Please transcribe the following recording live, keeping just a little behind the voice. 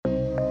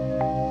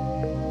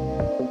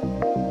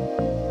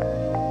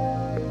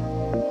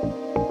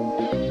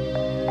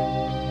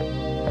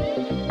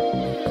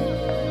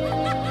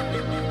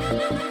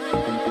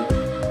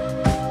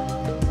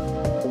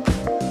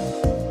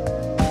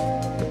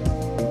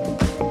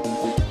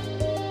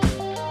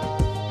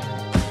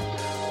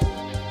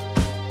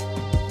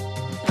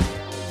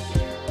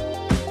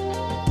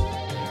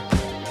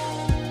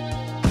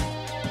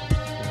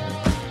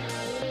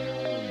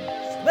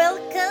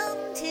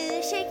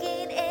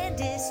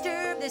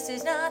This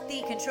is not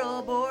the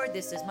control board.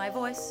 This is my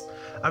voice.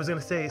 I was gonna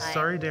say,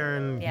 sorry,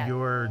 Darren, yeah.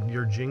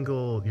 your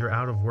jingle, you're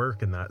out of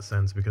work in that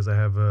sense because I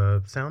have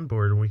a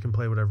soundboard and we can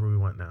play whatever we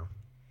want now,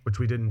 which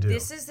we didn't do.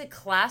 This is the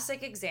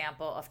classic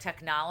example of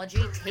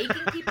technology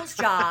taking people's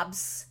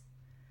jobs,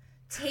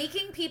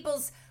 taking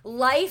people's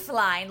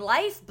lifeline,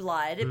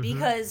 lifeblood,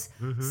 because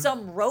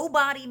some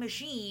robot-y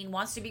machine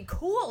wants to be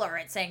cooler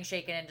at saying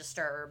Shaken and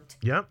Disturbed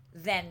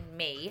than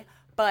me.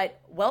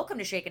 But welcome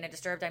to Shaken and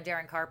Disturbed. I'm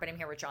Darren Karp, and I'm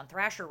here with John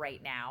Thrasher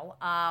right now.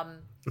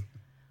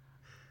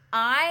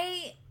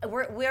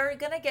 We're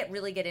gonna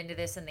get into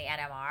this in the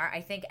NMR.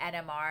 I think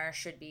NMR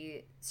should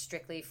be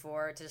strictly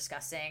to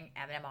discussing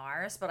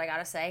NMRs, but I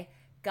gotta say,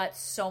 got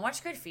so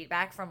much good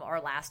feedback from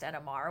our last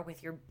NMR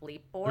with your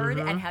bleep board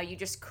and how you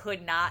just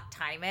could not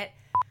time it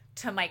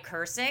to my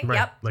cursing. Right,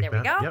 yep, like there we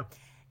that. go. Yep.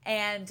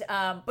 And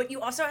but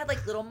you also had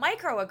like little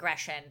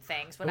microaggression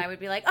things when I would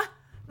be like,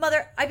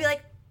 I'd be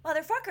like,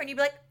 motherfucker, and you'd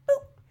be like,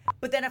 boop.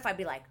 But then I'd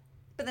be like,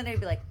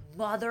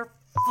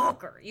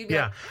 motherfucker. You'd be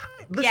like,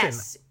 listen,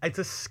 yes. It's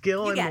a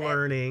skill in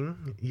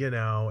learning. You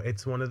know,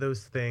 it's one of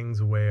those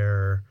things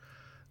where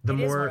the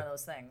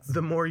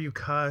more you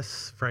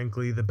cuss,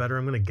 frankly, the better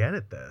I'm going to get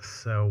at this.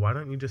 So why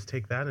don't you just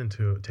take that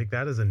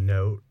as a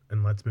note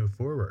and let's move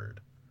forward.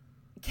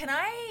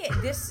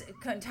 This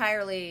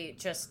entirely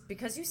just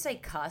because you say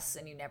cuss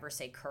and you never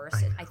say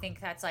curse.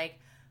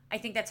 I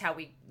think that's how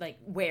we, like,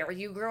 where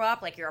you grew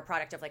up. Like, you're a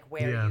product of, like,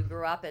 where you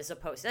grew up as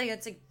opposed to, like,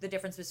 it's like the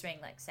difference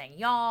between, like, saying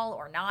y'all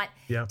or not.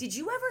 Yeah. Did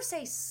you ever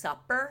say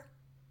supper?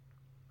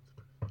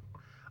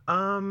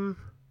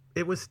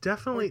 It was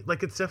definitely,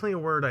 like, it's definitely a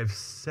word I've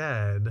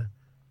said,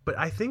 but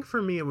I think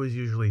for me it was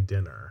usually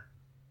dinner.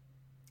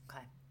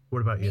 Okay.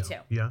 What about you? Me too.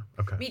 Yeah?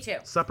 Okay. Me too.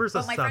 Supper's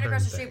a Southern Southern friend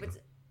across the thing.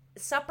 street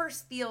supper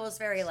feels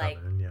very, Southern,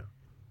 like, yeah.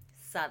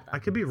 Southern. I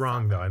could be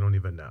wrong, though. I don't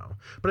even know.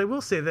 But I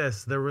will say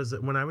this.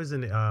 When I was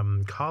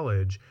in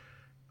college,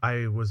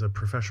 I was a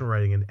professional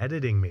writing and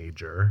editing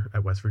major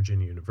at West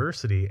Virginia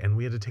University, and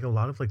we had to take a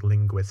lot of, like,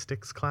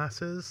 linguistics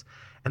classes.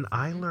 And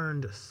I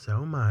learned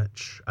so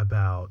much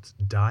about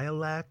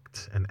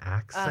dialect and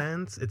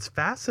accents. It's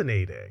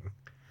fascinating.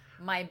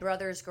 My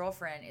brother's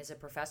girlfriend is a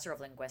professor of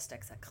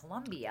linguistics at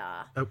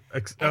Columbia. I'll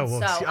just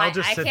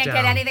I sit can't down.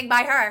 get anything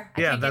by her.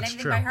 That's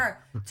true. By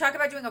her. Talk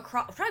about doing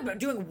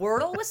doing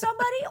Wordle with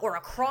somebody or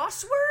a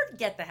crossword.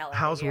 Get the hell out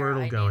How's of here.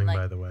 Wordle going,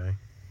 by the way?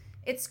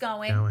 It's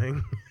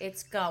going.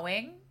 It's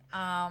going.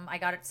 I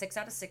got it 6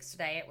 out of 6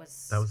 today.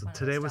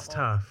 Today was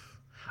tough.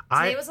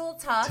 Today was a little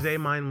tough. Today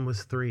mine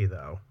was 3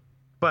 though,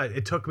 but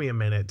it took me a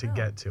minute to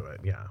get to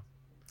it. Yeah.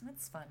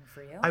 That's fun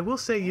for you. I will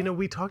say,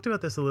 we talked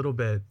about this a little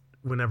bit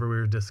whenever we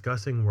were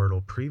discussing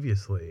Wordle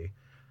previously.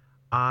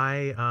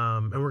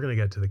 And we're going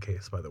to get to the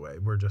case, by the way.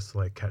 We're just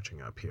like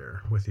catching up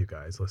here with you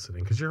guys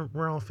listening because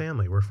we're all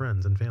family. We're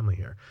friends and family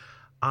here.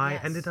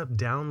 I ended up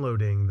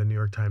downloading the New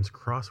York Times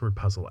crossword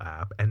puzzle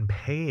app and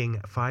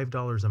paying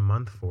 $5 a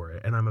month for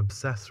it, and I'm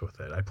obsessed with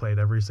it. I play it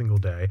every single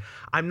day.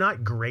 I'm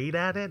not great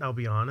at it, I'll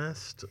be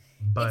honest,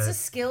 but it's a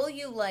skill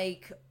you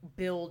like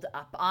build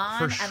up on.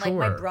 For and sure. like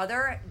my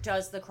brother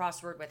does the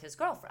crossword with his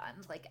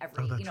girlfriend. Like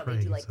every they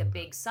do like the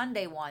big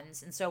Sunday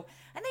ones. And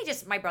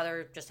my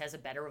brother just has a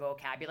better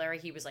vocabulary.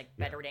 He was like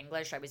better at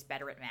English. I was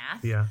better at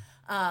math. Yeah.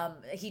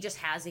 He just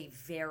has a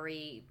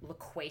very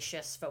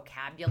loquacious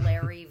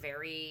vocabulary,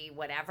 very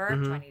whatever.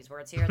 I'm trying to use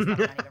words here. It's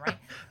probably not even right.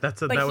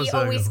 He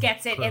always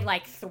gets it in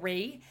like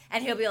 3,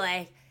 and he'll be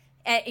like,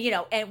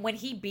 and when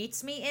he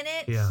beats me in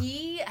it,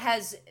 he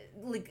has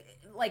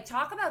like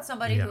talk about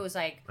somebody who was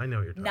like, I know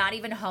what you're talking not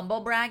even humble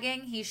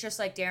bragging. He's just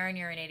like, Darren,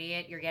 you're an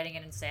idiot. You're getting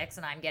it in 6,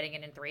 and I'm getting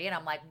it in 3, and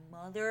I'm like,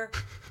 mother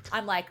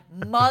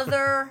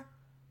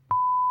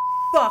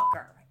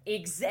fucker.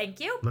 Thank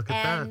you. Look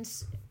at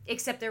that.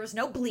 Except there was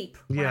no bleep.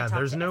 Yeah,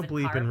 there's no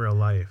bleep in real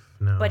life.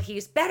 No. But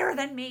he's better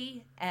than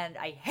me, and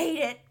I hate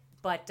it.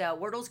 But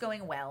Wordle's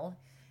going well.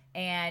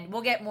 And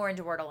we'll get more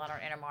into Wordle on our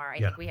NMR. I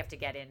think we have to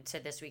get into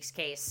this week's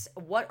case.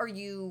 What are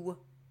you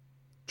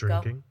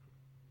drinking?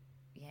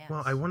 Yeah.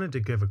 Well, I wanted to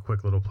give a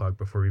quick little plug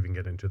before we even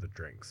get into the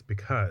drinks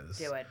because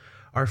do it.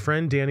 Our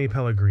friend Danny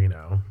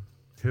Pellegrino,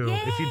 who,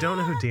 if you don't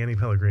know who Danny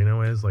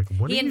Pellegrino is, like,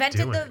 what are you doing?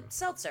 He invented the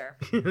seltzer.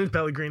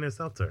 Pellegrino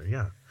seltzer,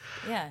 yeah.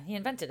 Yeah, he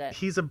invented it.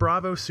 He's a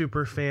Bravo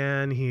super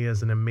fan. He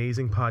has an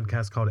amazing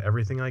podcast called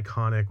Everything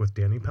Iconic with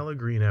Danny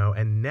Pellegrino.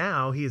 And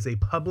now he is a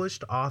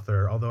published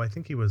author, although I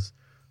think he was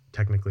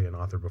technically an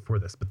author before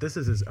this. But this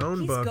is his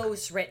own book. He's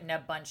ghostwritten a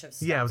bunch of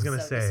stuff. Yeah, I was going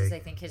to say. This is, I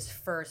think, his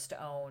first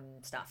own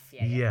stuff.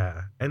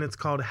 Yeah. And it's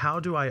called How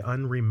Do I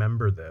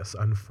Unremember This?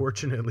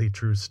 Unfortunately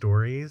True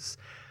Stories.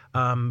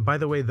 By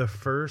the way, the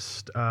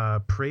first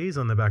praise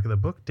on the back of the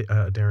book,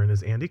 Darren,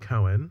 is Andy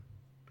Cohen,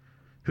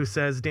 who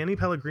says, Danny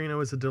Pellegrino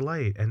is a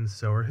delight, and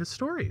so are his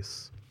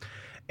stories.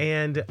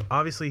 And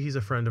obviously, he's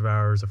a friend of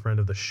ours, a friend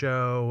of the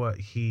show.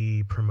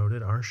 He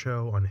promoted our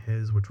show on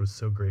his, which was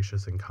so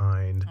gracious and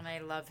kind. And I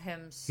love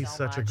him so much. He's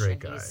such a great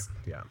guy.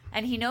 Yeah.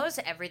 And he knows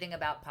everything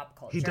about pop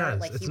culture. He does.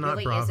 Like, it's he not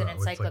really Bravo. is an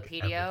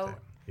encyclopedia.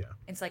 Like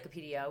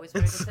Encyclopedia is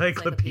what it is.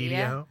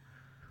 Encyclopedia.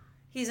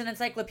 He's an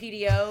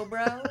encyclopedia,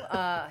 bro.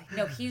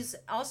 No, he's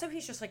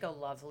just like a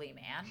lovely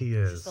man. He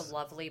is. He's just a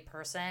lovely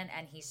person,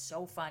 and he's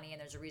so funny, and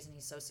there's a reason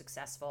he's so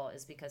successful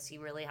is because he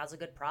really has a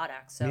good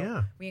product.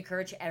 So we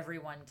encourage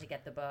everyone to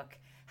get the book.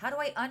 How do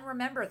I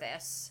unremember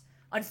this?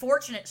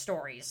 Unfortunate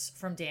stories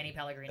from Danny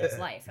Pellegrini's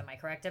life. Am I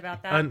correct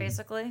about that,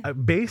 basically?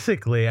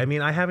 Basically. I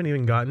mean, I haven't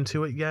even gotten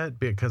to it yet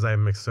because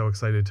I'm so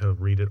excited to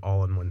read it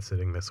all in one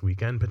sitting this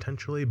weekend,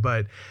 potentially.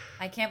 But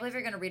I can't believe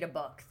you're going to read a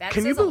book. That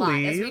says a lot.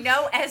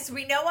 As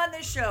we know on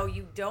this show,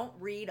 you don't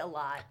read a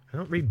lot. I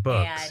don't read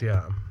books,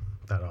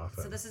 that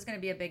often. So this is going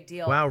to be a big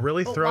deal. Wow,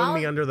 really throwing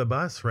me under the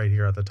bus right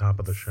here at the top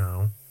of the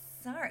show.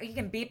 Sorry, you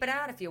can beep it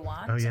out if you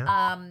want. Oh,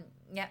 yeah?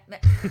 Yeah.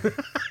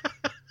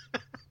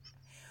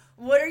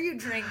 What are you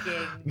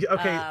drinking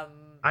to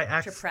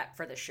prep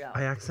for the show?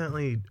 I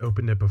accidentally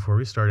opened it before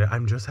we started.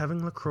 I'm just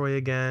having LaCroix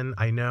again.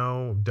 I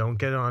know. Don't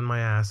get on my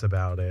ass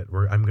about it.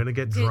 I'm going to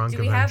get drunk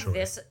eventually. Have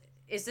this?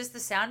 Is this the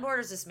soundboard or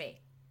is this me?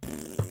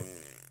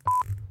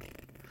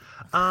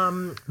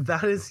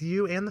 That is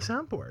you and the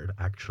soundboard,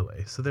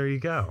 actually. So there you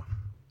go.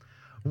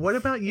 What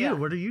about you? Yeah.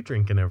 What are you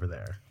drinking over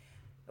there?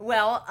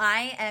 Well,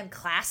 I am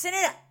classing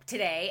it up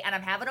today, and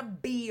I'm having a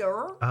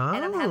beer,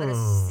 and I'm having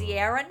a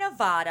Sierra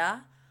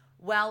Nevada,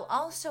 while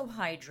also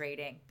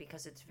hydrating,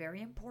 because it's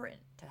very important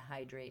to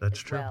hydrate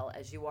well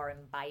as you are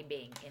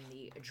imbibing in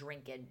the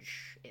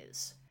drinkage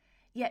is.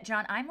 Yeah,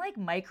 John, I'm like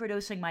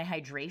microdosing my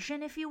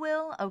hydration, if you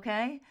will,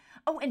 okay?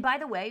 Oh, and by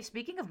the way,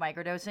 speaking of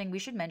microdosing, we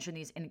should mention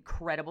these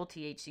incredible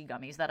THC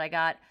gummies that I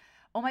got.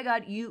 Oh my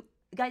God, you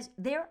guys,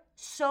 they're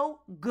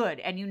so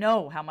good. And you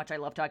know how much I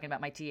love talking about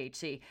my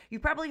THC.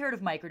 You've probably heard of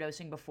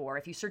microdosing before.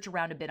 If you search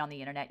around a bit on the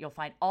internet, you'll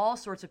find all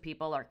sorts of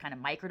people are kind of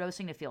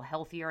microdosing to feel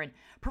healthier and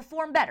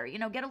perform better,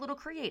 get a little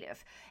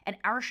creative. And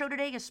our show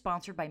today is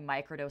sponsored by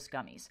Microdose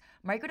Gummies.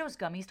 Microdose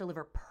Gummies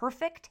deliver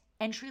perfect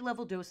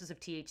entry-level doses of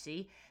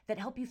THC that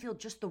help you feel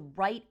just the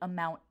right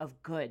amount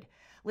of good.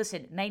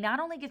 Listen, they not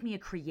only give me a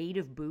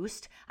creative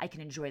boost, I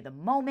can enjoy the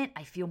moment,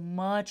 I feel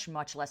much,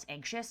 much less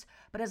anxious,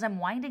 but as I'm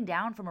winding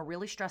down from a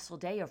really stressful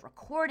day of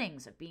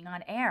recordings, of being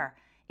on air,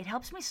 it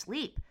helps me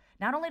sleep.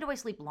 Not only do I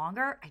sleep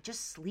longer, I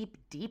just sleep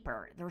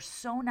deeper. They're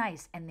so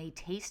nice and they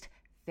taste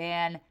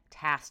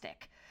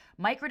fantastic.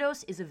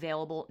 Microdose is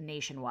available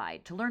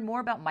nationwide. To learn more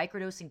about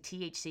microdosing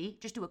THC,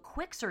 just do a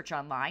quick search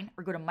online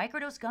or go to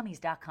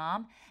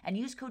microdosegummies.com and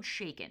use code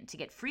SHAKEN to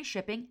get free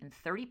shipping and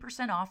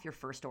 30% off your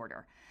first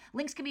order.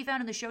 Links can be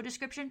found in the show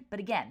description, but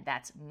again,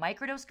 that's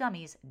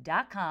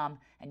microdosegummies.com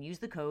and use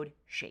the code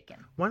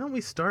SHAKEN. Why don't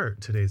we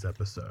start today's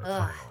episode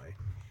finally?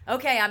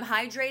 Okay, I'm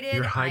hydrated.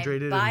 You're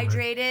hydrated. I'm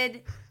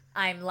hydrated.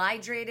 I'm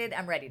hydrated.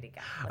 I'm ready to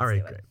go. All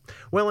right, great.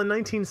 Well, in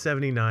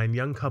 1979,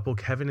 young couple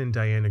Kevin and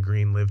Dianna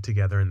Green lived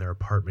together in their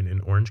apartment in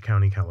Orange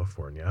County,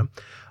 California.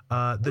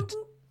 And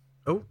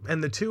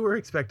the two were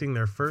expecting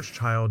their first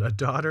child, a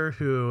daughter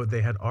who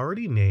they had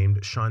already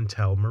named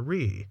Chantel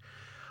Marie.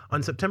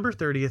 On September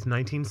 30th,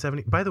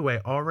 1970, by the way,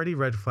 already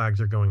red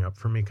flags are going up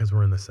for me because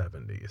we're in the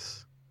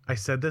 70s. I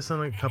said this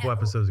on a couple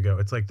episodes ago.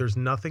 It's like there's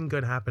nothing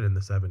good happened in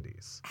the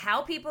 70s.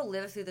 How people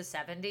live through the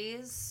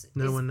 70s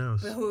no one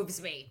knows.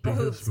 Behooves me.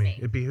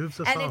 It behooves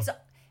us all. And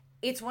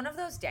it's one of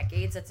those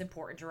decades that's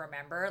important to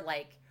remember.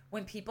 Like,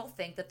 when people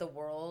think that the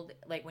world,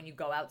 like when you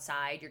go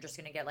outside, you're just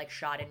going to get like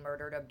shot and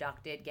murdered,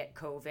 abducted, get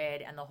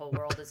COVID, and the whole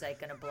world is like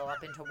going to blow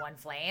up into one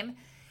flame.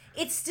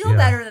 It's still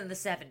better than the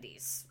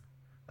 70s.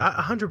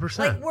 100%.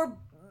 Like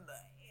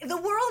the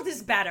world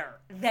is better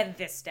than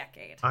this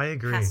decade. I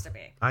agree. Has to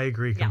be. I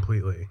agree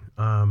completely.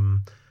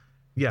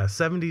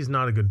 70s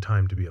not a good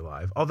time to be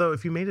alive. Although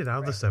if you made it out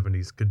of the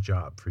 70s, good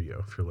job for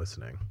you if you're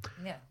listening.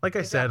 Yeah. Like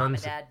I said, Mom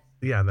and Dad.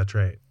 Yeah, that's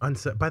right.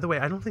 By the way,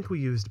 I don't think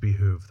we used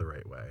behoove the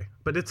right way,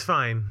 but it's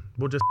fine.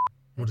 We'll just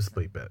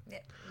bleep it. Yeah,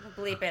 we'll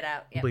bleep it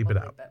out. Yeah, bleep it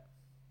out.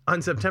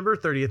 On September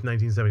 30th,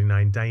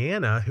 1979,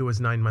 Dianna, who was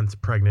 9 months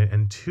pregnant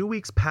and 2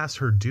 weeks past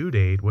her due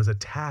date, was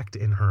attacked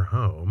in her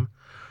home.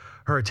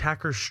 Her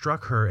attacker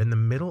struck her in the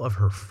middle of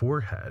her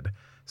forehead.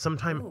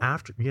 Sometime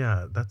after,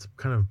 that's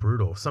kind of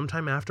brutal.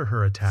 Sometime after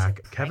her attack,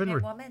 a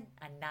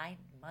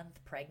 9-month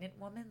pregnant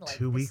woman, like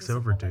 2 weeks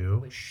overdue.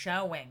 Was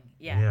showing,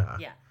 yeah.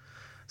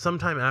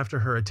 Sometime after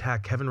her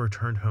attack, Kevin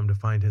returned home to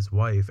find his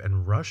wife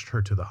and rushed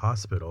her to the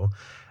hospital.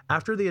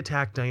 After the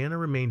attack, Dianna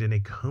remained in a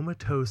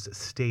comatose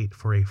state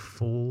for a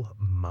full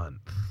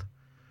month.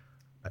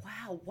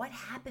 Wow, what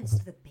happens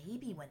to the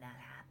baby when that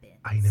happens?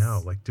 I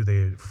know. Like, do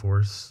they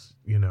force,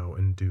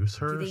 induce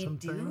her or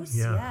something? Induce?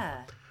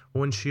 Yeah.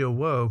 When she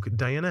awoke,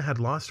 Dianna had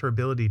lost her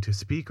ability to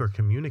speak or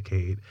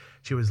communicate.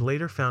 She was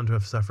later found to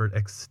have suffered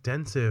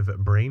extensive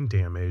brain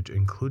damage,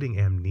 including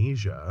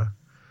amnesia.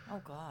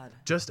 Oh, God.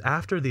 Just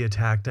after the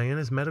attack,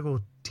 Diana's medical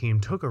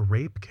team took a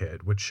rape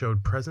kit, which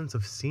showed presence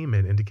of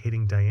semen,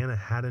 indicating Dianna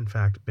had, in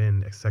fact,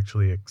 been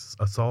sexually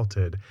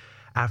assaulted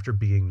after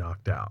being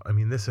knocked out. I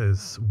mean, this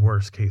is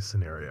worst case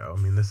scenario.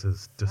 I mean, this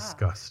is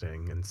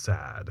disgusting and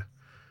sad.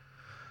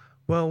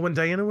 Well, when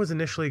Dianna was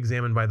initially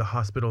examined by the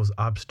hospital's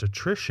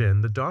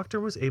obstetrician, the doctor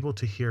was able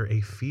to hear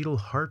a fetal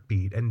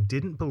heartbeat and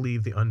didn't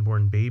believe the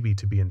unborn baby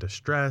to be in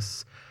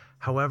distress.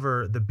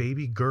 However, the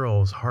baby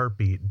girl's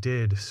heartbeat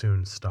did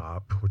soon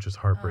stop, which is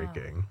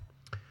heartbreaking.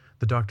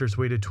 The doctors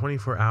waited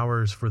 24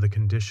 hours for the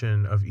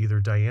condition of either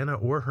Dianna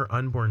or her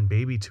unborn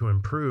baby to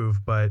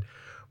improve, but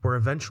were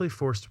eventually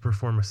forced to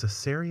perform a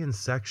cesarean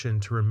section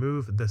to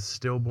remove the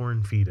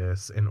stillborn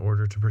fetus in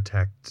order to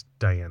protect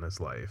Diana's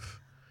life.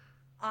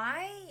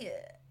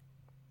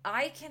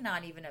 I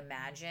cannot even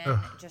imagine,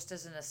 just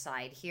as an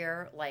aside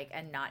here, like,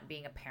 and not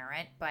being a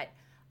parent, but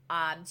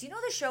do you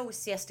know the show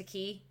Siesta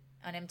Key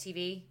on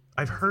MTV?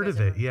 I've heard of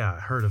it. Yeah,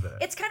 heard of it.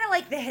 It's kind of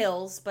like The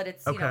Hills, but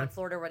it's, you know, in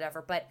Florida or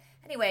whatever. But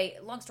anyway,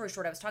 long story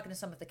short, I was talking to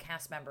some of the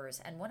cast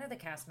members, and one of the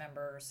cast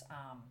members,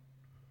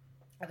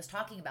 I was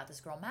talking about this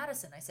girl,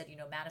 Madison. I said, you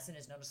know, Madison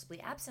is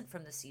noticeably absent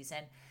from the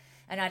season.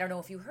 And I don't know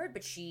if you heard,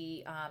 but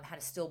she had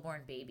a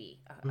stillborn baby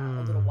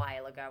a little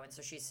while ago. And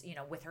so she's, you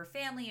know, with her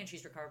family, and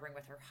she's recovering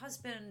with her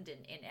husband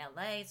in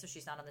LA. So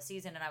she's not on the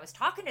season. And I was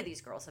talking to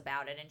these girls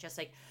about it, and just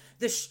like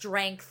the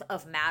strength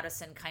of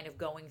Madison kind of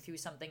going through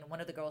something. And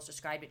one of the girls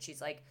described it.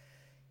 She's like,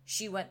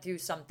 she went through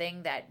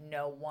something that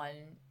no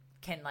one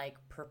can like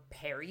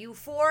prepare you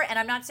for. And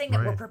I'm not saying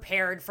that we're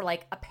prepared for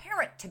like a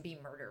parent to be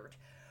murdered,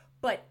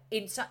 but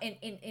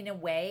in a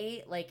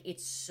way, like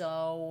it's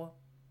so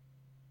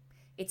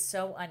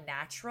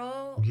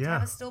unnatural to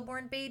have a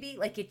stillborn baby.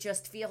 Like, it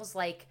just feels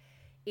like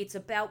it's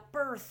about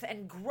birth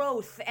and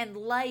growth and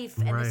life,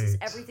 and this is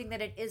everything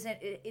that it isn't.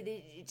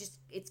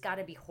 It's got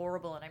to be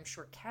horrible. And I'm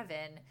sure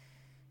Kevin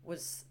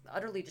was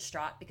utterly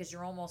distraught, because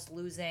you're almost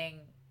losing,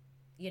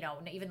 you know,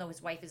 even though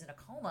his wife is in a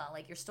coma,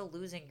 like, you're still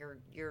losing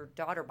your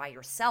daughter by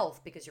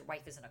yourself because your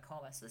wife is in a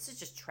coma. So this is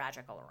just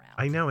tragic all around.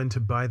 I know. And to,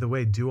 by the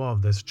way, do all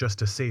of this just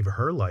to save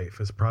her life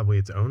is probably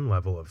its own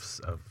level of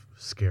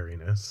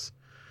scariness.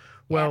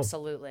 Well,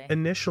 absolutely.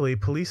 Initially,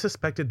 police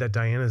suspected that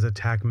Diana's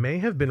attack may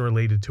have been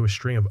related to a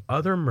string of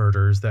other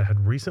murders that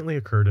had recently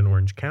occurred in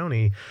Orange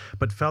County,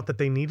 but felt that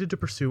they needed to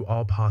pursue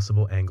all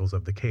possible angles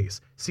of the case.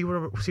 See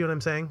what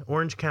I'm saying?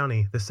 Orange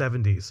County, the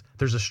 70s.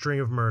 There's a string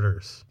of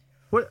murders.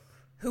 What?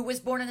 Who was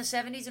born in the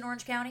 70s in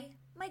Orange County?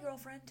 My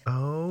girlfriend.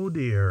 Oh,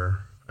 dear.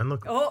 And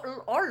look. Oh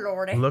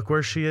Lordy. Look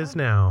where she is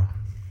now.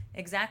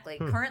 Exactly.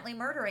 Currently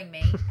murdering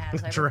me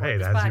as I record right,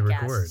 this as podcast. you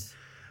record.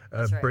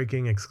 Right.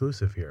 Breaking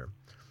exclusive here.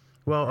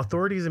 Well,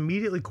 authorities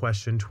immediately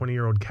questioned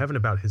 20-year-old Kevin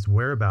about his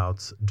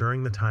whereabouts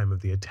during the time of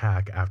the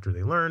attack after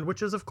they learned,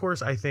 which is, of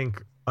course, I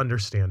think,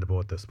 understandable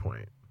at this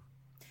point.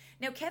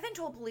 Now, Kevin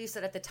told police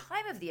that at the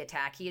time of the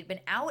attack, he had been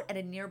out at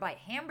a nearby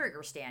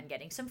hamburger stand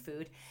getting some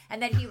food,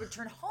 and that he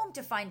returned home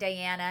to find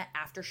Dianna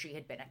after she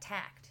had been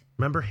attacked.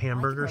 Remember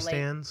hamburger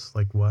stands?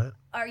 Like what?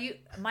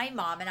 My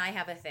mom and I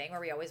have a thing where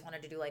we always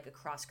wanted to do like a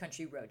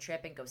cross-country road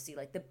trip and go see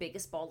like the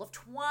biggest ball of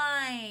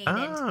twine.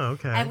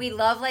 Okay. And we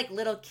love like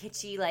little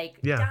kitschy like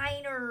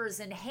diners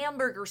and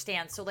hamburger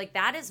stands. So like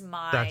that's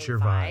your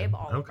vibe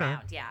all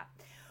around. Yeah.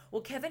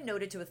 Well, Kevin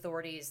noted to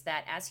authorities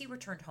that as he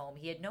returned home,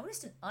 he had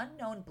noticed an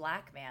unknown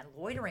black man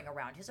loitering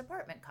around his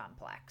apartment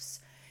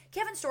complex.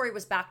 Kevin's story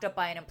was backed up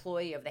by an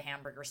employee of the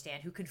hamburger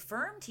stand who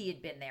confirmed he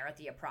had been there at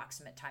the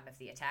approximate time of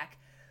the attack.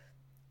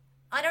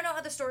 I don't know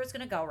how the story is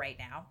going to go right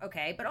now,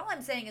 okay? But all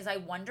I'm saying is I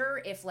wonder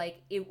if,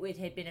 like, it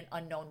had been an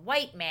unknown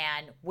white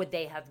man, would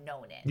they have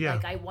known it? Yeah.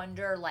 Like, I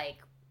wonder, like,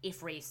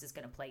 if race is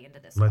going to play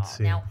into this Let's all.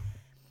 see. Now,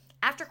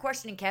 after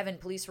questioning Kevin,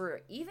 police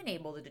were even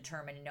able to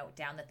determine and note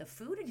down that the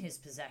food in his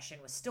possession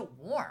was still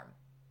warm.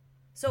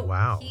 So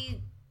wow.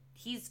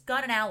 he's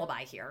got an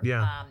alibi here.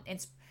 Yeah. In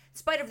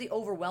spite of the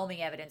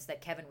overwhelming evidence that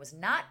Kevin was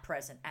not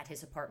present at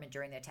his apartment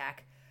during the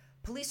attack,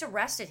 police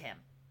arrested him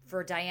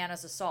for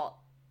Diana's assault.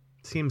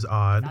 Seems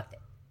odd.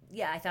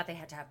 I thought they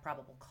had to have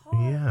probable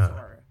cause. Yeah.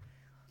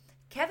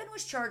 Kevin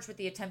was charged with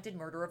the attempted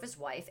murder of his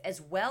wife, as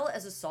well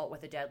as assault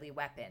with a deadly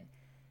weapon.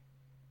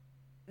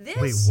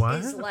 Wait,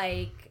 what?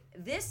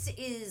 This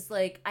is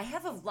like, I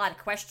have a lot of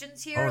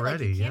questions here.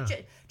 Already, like, you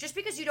can't just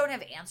because you don't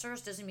have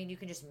answers doesn't mean you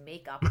can just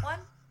make up one.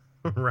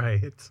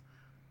 Right.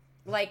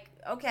 Like,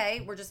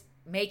 okay, we're just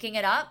making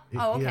it up.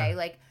 Oh, okay. Yeah.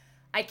 Like,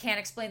 I can't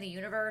explain the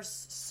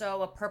universe,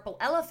 so a purple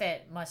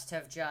elephant must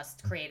have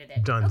just created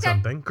it. Done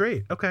something.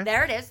 Great. Okay.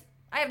 There it is.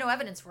 I have no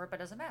evidence for it, but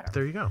it doesn't matter.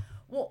 There you go.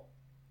 Well,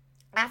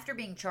 after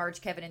being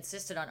charged, Kevin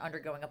insisted on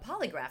undergoing a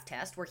polygraph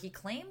test where he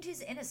claimed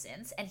his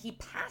innocence, and he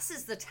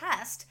passes the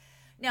test.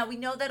 Now, we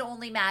know that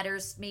only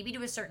matters maybe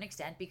to a certain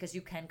extent because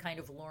you can kind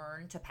of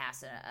learn to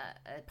pass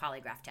a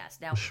polygraph test.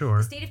 Now,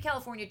 the state of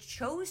California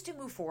chose to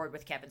move forward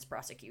with Kevin's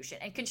prosecution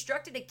and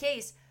constructed a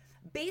case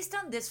based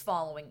on this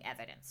following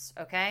evidence,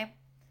 okay?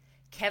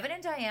 Kevin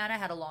and Dianna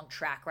had a long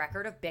track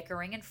record of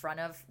bickering in front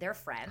of their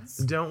friends.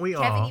 Don't we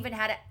all? Kevin even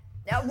had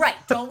right,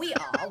 don't we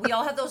all? We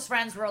all have those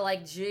friends who are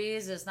like,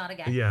 Jesus, not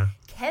again. Yeah.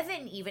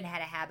 Kevin even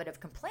had a habit of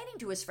complaining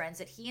to his friends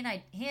that he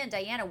and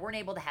Dianna weren't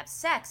able to have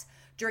sex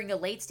during the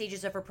late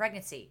stages of her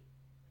pregnancy.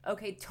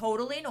 Okay,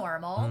 totally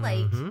normal.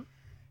 Mm-hmm. Like,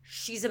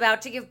 she's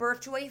about to give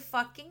birth to a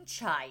fucking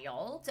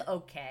child.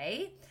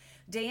 Okay.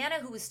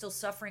 Dianna, who was still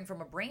suffering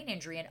from a brain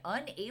injury and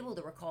unable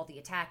to recall the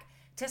attack,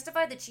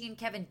 testified that she and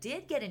Kevin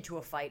did get into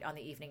a fight on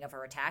the evening of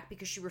her attack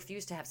because she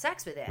refused to have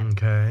sex with him.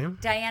 Okay.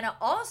 Dianna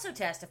also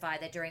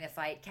testified that during the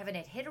fight, Kevin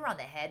had hit her on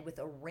the head with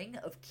a ring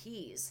of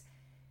keys.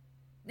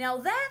 Now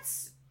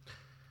that's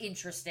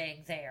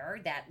interesting there,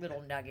 that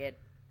little nugget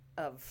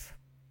of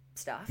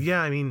stuff.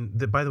 Yeah, I mean,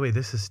 by the way,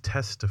 this is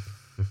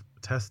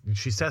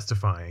she's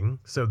testifying,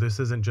 so this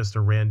isn't just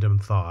a random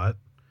thought.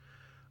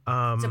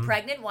 It's his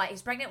pregnant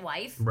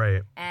wife.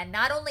 Right. And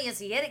not only is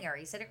he hitting her,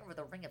 he's hitting her with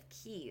a ring of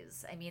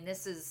keys. I mean,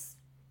 this is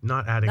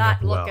not adding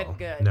up well. Not looking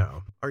good.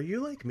 No. Are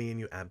you like me and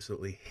you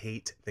absolutely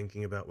hate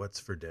thinking about what's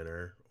for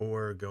dinner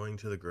or going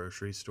to the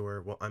grocery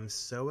store? Well, I'm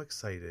so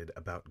excited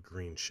about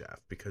Green Chef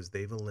because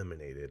they've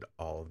eliminated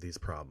all of these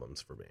problems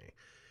for me.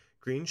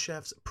 Green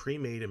Chef's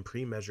pre-made and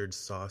pre-measured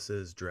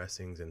sauces,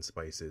 dressings, and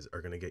spices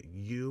are going to get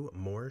you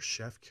more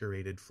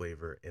chef-curated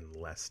flavor in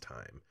less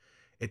time.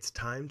 It's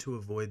time to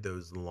avoid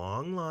those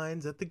long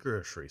lines at the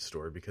grocery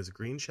store because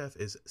Green Chef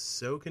is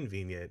so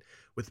convenient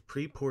with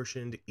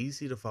pre-portioned,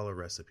 easy-to-follow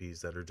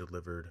recipes that are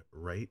delivered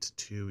right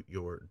to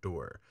your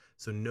door.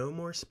 So no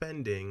more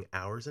spending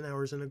hours and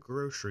hours in a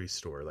grocery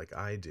store like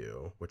I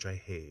do, which I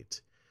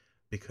hate,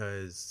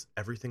 because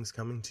everything's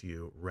coming to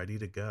you ready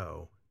to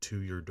go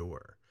to your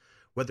door.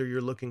 Whether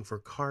you're looking for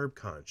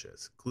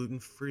carb-conscious,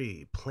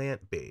 gluten-free,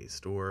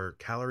 plant-based, or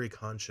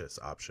calorie-conscious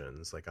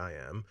options like I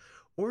am,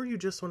 or you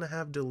just want to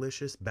have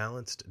delicious,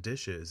 balanced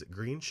dishes,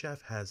 Green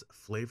Chef has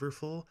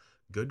flavorful,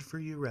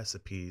 good-for-you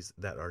recipes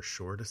that are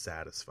sure to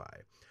satisfy.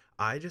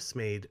 I just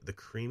made the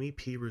creamy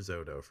pea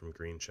risotto from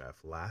Green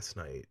Chef last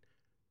night.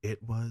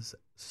 It was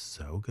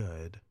so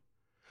good.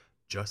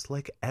 Just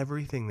like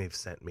everything they've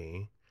sent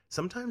me.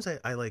 Sometimes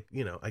I like,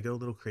 I go a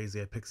little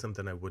crazy. I pick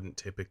something I wouldn't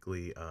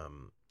typically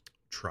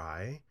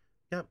try.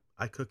 Yep,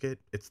 I cook it.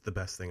 It's the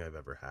best thing I've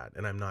ever had.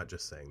 And I'm not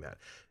just saying that.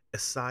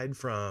 Aside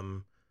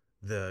from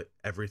the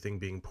everything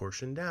being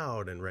portioned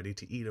out and ready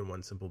to eat in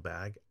one simple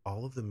bag,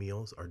 all of the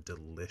meals are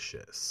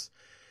delicious.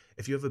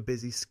 If you have a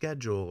busy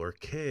schedule or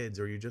kids,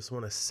 or you just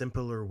want a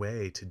simpler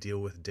way to deal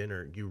with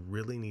dinner, you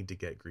really need to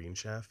get Green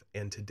Chef.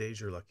 And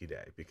today's your lucky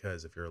day,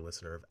 because if you're a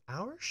listener of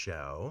our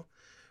show,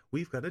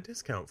 we've got a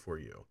discount for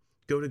you.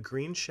 Go to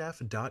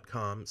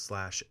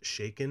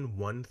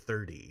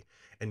greenchef.com/shaken130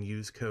 and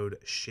use code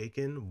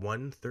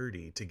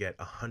SHAKEN130 to get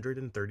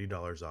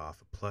 $130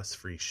 off plus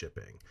free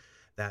shipping.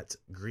 That's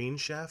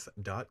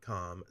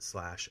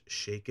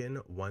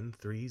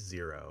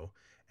greenchef.com/shaken130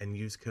 and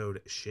use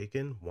code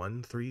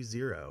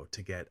SHAKEN130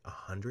 to get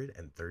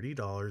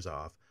 $130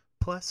 off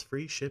plus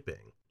free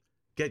shipping.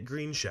 Get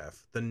Green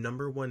Chef, the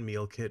 #1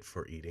 meal kit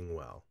for eating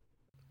well.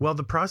 Well,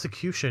 the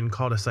prosecution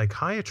called a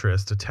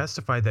psychiatrist to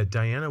testify that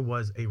Dianna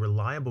was a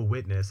reliable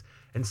witness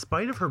in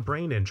spite of her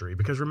brain injury,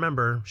 because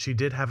remember, she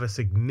did have a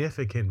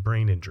significant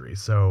brain injury.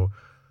 So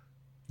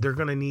they're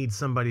going to need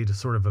somebody to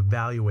sort of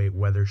evaluate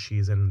whether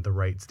she's in the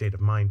right state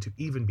of mind to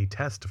even be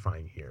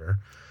testifying here.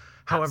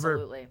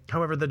 Absolutely.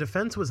 However, the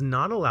defense was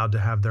not allowed to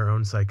have their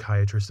own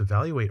psychiatrist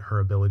evaluate her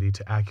ability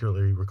to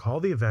accurately recall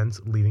the events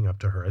leading up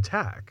to her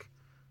attack.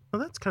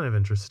 Well, that's kind of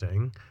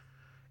interesting.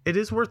 It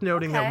is worth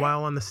noting that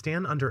while on the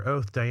stand under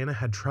oath, Dianna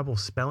had trouble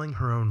spelling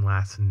her own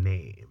last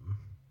name.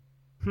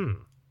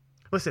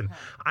 Listen,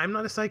 I'm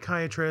not a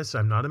psychiatrist,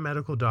 I'm not a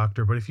medical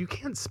doctor, but if you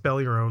can't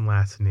spell your own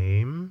last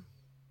name,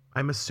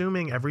 I'm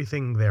assuming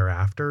everything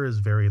thereafter is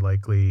very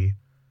likely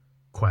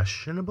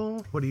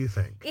questionable. What do you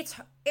think? It's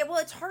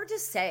hard to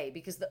say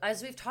because,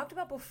 as we've talked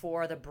about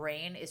before, the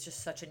brain is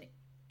just such an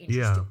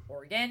interesting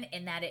organ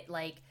in that it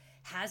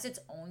has its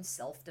own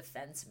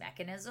self-defense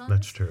mechanisms.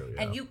 That's true.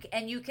 Yeah.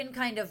 And you can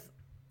kind of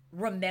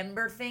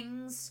remember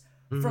things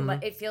from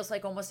it feels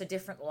like almost a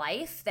different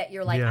life that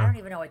you're like, I don't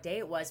even know what day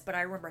it was, but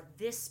I remember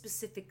this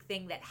specific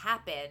thing that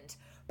happened,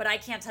 but I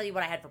can't tell you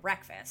what I had for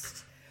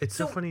breakfast. It's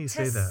so funny you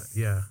say that.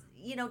 Yeah.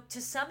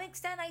 To some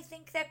extent, I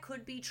think that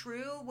could be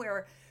true,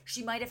 where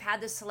she might have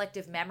had this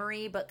selective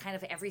memory, but kind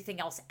of everything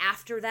else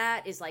after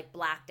that is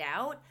blacked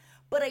out.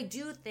 But I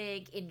do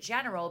think in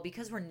general,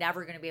 because we're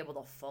never going to be able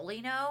to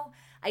fully know,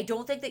 I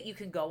don't think that you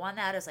can go on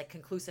that as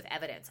conclusive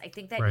evidence. I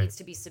think that needs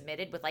to be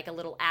submitted with a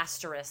little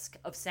asterisk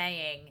of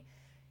saying,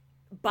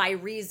 by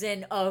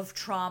reason of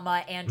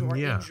trauma and or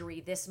injury,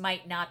 this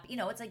might not,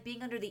 it's like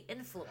being under the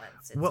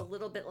influence. It's a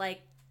little bit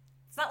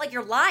it's not like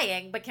you're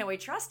lying, but can we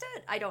trust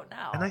it? I don't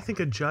know. And I think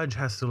a judge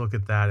has to look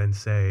at that and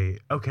say,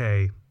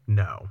 okay,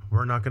 no,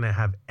 we're not going to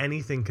have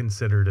anything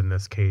considered in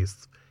this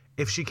case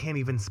if she can't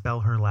even spell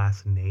her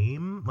last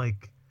name.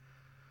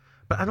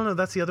 But I don't know.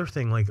 That's the other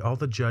thing. All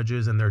the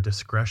judges and their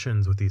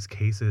discretions with these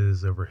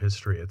cases over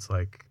history, it's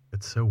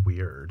so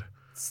weird.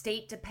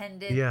 State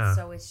dependent. Yeah.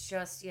 So it's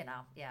just,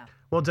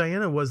 Well,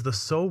 Dianna was the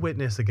sole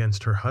witness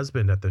against her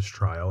husband at this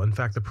trial. In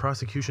fact, the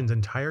prosecution's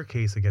entire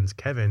case against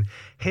Kevin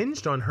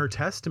hinged on her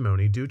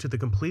testimony due to the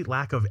complete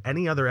lack of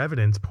any other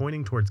evidence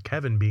pointing towards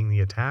Kevin being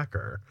the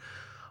attacker.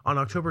 On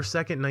October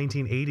 2nd,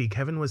 1980,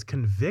 Kevin was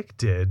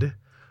convicted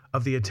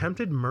of the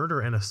attempted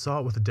murder and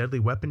assault with deadly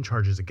weapon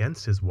charges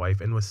against his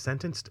wife and was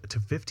sentenced to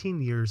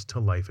 15 years to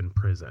life in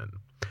prison.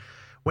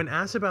 When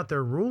asked about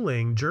their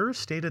ruling, jurors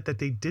stated that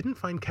they didn't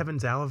find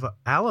Kevin's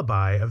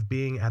alibi of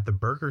being at the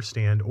burger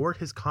stand or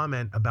his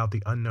comment about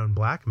the unknown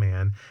black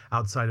man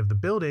outside of the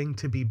building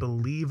to be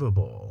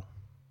believable.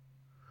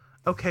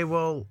 Okay,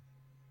 well...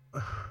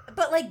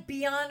 But, like,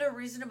 beyond a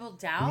reasonable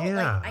doubt,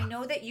 Yeah. like, I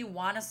know that you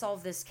want to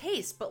solve this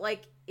case, but,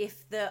 like,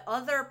 if the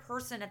other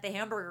person at the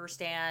hamburger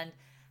stand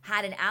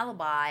had an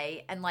alibi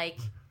and, like...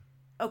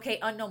 Okay,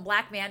 unknown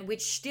black man,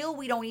 which still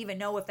we don't even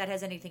know if that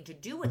has anything to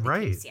do with the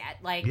case yet.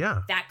 Like,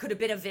 that could have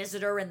been a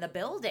visitor in the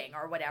building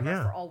or whatever,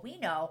 for all we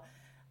know.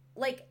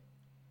 Like,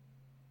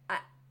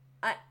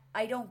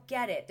 I don't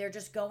get it. They're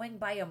just going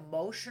by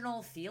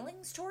emotional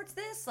feelings towards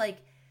this. Like,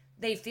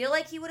 they feel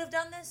like he would have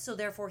done this, so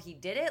therefore he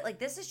did it. Like,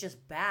 this is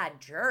just bad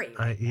jury.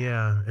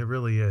 Yeah, it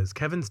really is.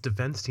 Kevin's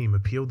defense team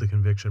appealed the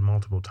conviction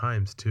multiple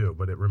times, too,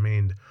 but it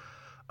remained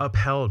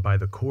upheld by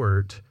the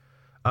court.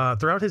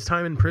 Throughout his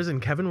time in prison,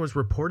 Kevin was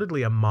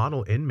reportedly a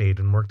model inmate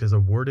and worked as a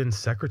warden's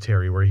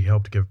secretary, where he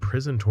helped give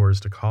prison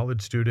tours to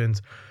college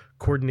students,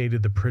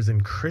 coordinated the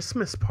prison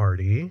Christmas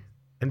party,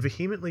 and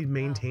vehemently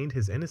maintained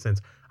his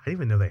innocence. I didn't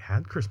even know they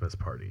had Christmas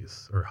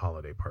parties or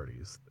holiday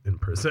parties in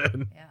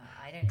prison. Yeah,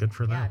 I didn't. Good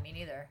for them. Yeah, me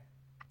neither.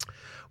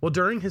 Well,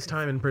 during his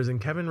time in prison,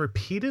 Kevin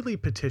repeatedly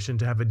petitioned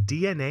to have a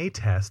DNA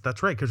test.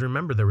 That's right, because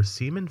remember, there was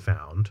semen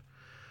found.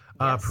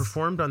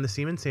 Performed on the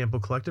semen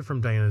sample collected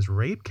from Dianna's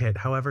rape kit.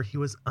 However, he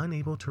was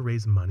unable to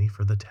raise money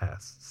for the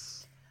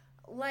tests.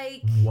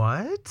 Like...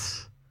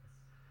 What?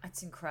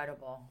 That's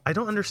incredible. I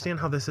don't understand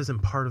how this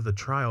isn't part of the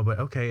trial, but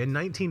okay, in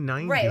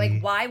 1990... Right,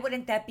 like, why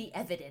wouldn't that be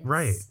evidence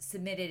right.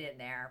 submitted in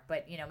there?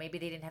 But, you know, maybe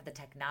they didn't have the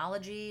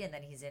technology, and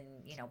then he's in,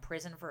 you know,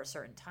 prison for a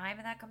certain time,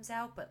 and that comes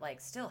out. But,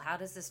 like, still, how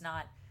does this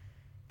not...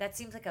 That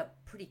seems like a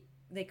pretty...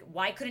 Like,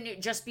 why couldn't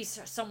it just be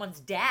someone's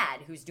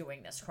dad who's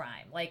doing this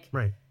crime? Like...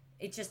 Right.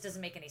 It just doesn't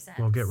make any sense.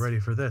 Well, get ready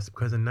for this,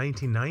 because in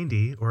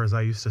 1990, or as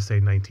I used to say,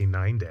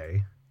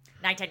 1990...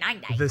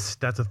 1990.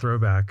 That's a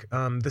throwback.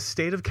 The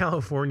state of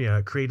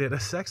California created a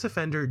sex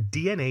offender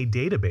DNA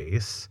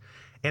database,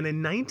 and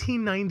in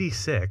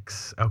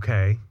 1996,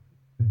 okay,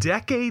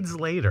 decades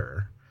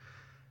later,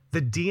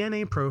 the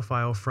DNA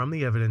profile from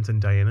the evidence in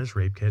Dianna's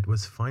rape kit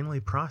was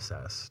finally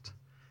processed,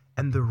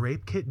 and the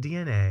rape kit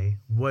DNA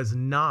was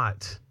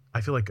not,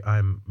 I feel like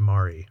I'm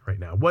Mari right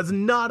now, was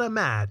not a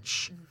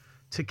match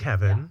to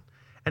Kevin,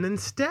 and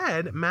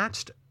instead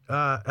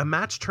a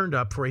match turned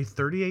up for a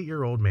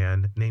 38-year-old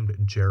man named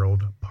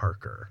Gerald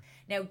Parker.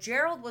 Now,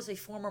 Gerald was a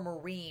former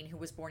Marine who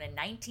was born in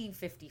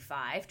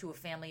 1955 to a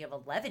family of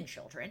 11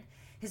 children.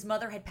 His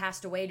mother had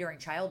passed away during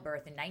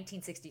childbirth in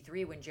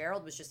 1963 when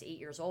Gerald was just 8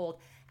 years old,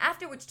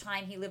 after which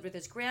time he lived with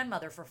his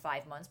grandmother for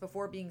 5 months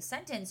before being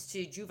sentenced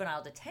to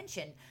juvenile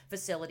detention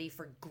facility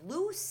for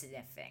glue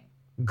sniffing.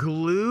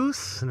 Glue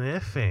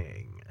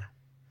sniffing.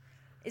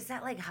 Is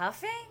that like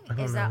huffing?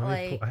 Is that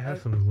like... I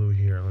have some glue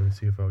here. Let me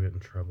see if I'll get in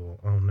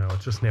trouble. Oh, no.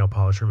 It's just nail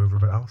polish remover,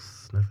 but I'll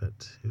sniff it,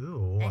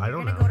 too. And I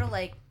don't know. You're going to go to,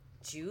 like,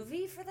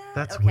 juvie for that?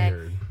 That's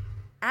weird.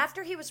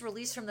 After he was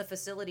released from the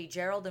facility,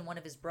 Gerald and one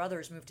of his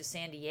brothers moved to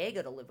San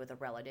Diego to live with a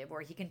relative,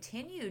 where he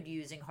continued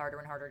using harder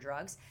and harder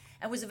drugs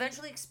and was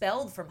eventually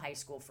expelled from high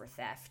school for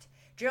theft.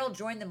 Gerald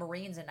joined the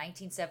Marines in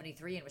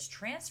 1973 and was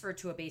transferred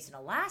to a base in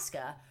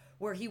Alaska,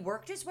 where he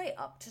worked his way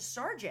up to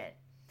sergeant.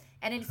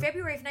 And in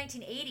February of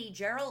 1980,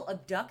 Gerald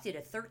abducted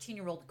a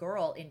 13-year-old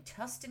girl in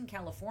Tustin,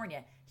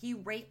 California. He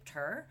raped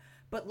her,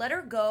 but let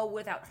her go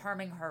without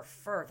harming her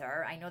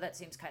further. I know that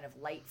seems kind of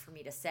light for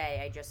me to say.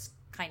 I just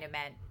kind of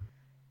meant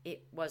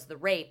it was the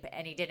rape,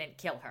 and he didn't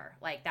kill her.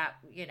 Like that,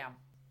 you know.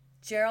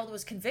 Gerald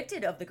was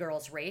convicted of the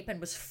girl's rape and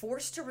was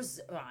forced to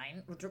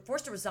resign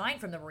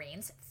from the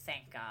Marines,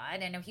 thank God.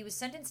 And he was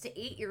sentenced to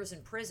 8 years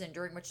in prison,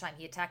 during which time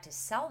he attacked his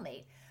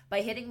cellmate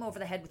by hitting him over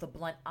the head with a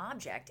blunt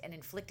object and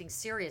inflicting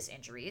serious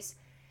injuries.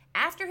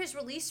 After his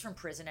release from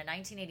prison in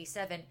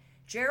 1987,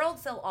 Gerald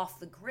fell off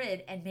the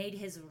grid and made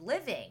his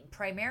living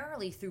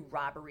primarily through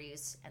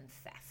robberies and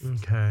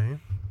theft. Okay.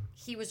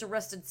 He was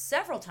arrested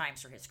several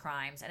times for his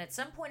crimes, and at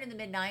some point in the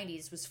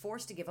mid-90s was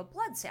forced to give a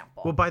blood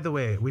sample. Well, by the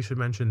way, we should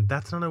mention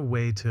that's not a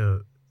way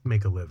to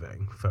make a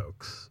living,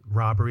 folks.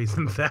 Robberies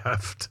and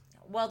theft.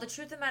 Well, the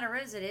truth of the matter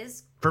is, it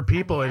is. For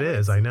people, it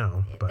is, I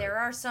know. But there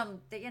are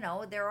some,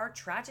 there are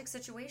tragic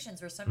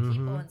situations where some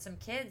people and some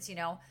kids,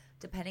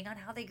 depending on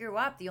how they grew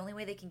up, the only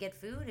way they can get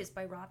food is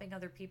by robbing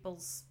other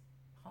people's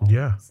homes.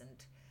 Yeah.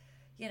 And,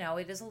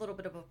 it is a little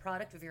bit of a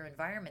product of your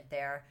environment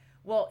there.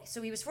 Well,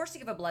 so he was forced to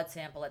give a blood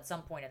sample at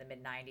some point in the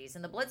mid-90s,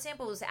 and the blood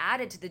sample was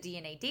added to the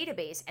DNA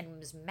database and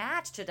was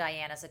matched to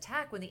Dianna's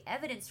attack when the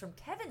evidence from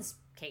Kevin's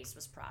case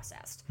was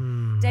processed.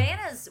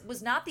 Dianna's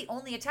was not the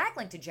only attack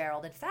linked to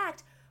Gerald. In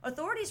fact,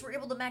 authorities were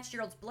able to match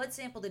Gerald's blood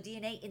sample to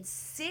DNA in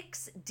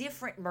 6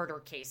 different murder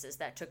cases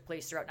that took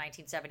place throughout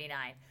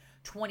 1979.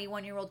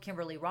 21-year-old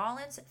Kimberly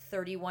Rollins,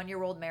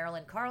 31-year-old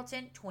Marilyn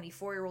Carlton,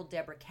 24-year-old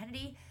Deborah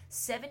Kennedy,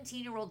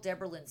 17-year-old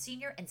Deborah Lynn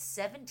Sr., and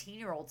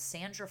 17-year-old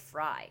Sandra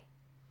Fry.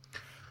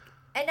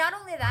 And not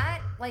only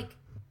that,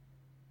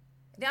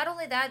 Not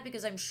only that,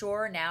 because I'm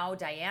sure now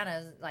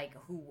Dianna, like,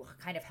 who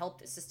kind of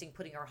helped assisting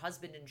putting her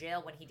husband in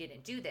jail when he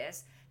didn't do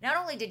this, not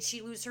only did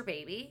she lose her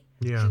baby,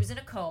 Yeah. she was in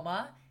a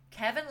coma.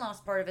 Kevin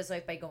lost part of his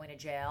life by going to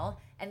jail.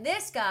 And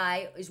this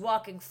guy is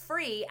walking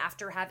free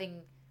after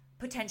having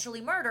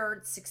potentially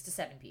murdered 6 to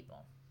 7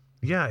 people.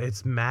 Yeah,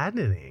 it's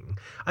maddening.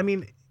 I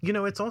mean,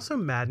 it's also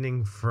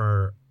maddening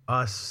for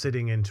us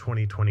sitting in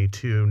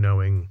 2022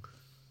 knowing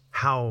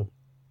how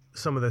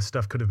some of this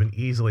stuff could have been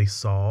easily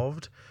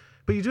solved.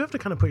 But you do have to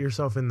kind of put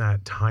yourself in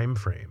that time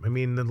frame. I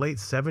mean, the late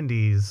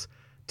 70s,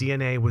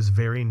 DNA was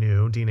very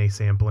new, DNA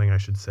sampling, I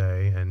should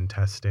say, and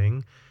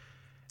testing.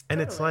 And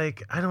It's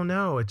like, I don't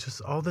know, it's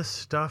just all this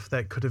stuff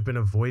that could have been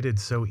avoided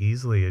so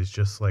easily is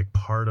just like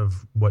part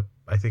of what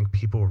I think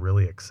people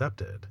really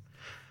accepted.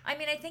 I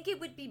mean, I think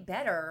it would be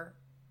better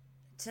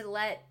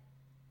to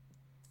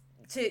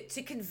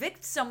to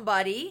convict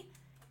somebody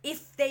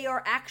if they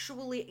are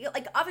actually,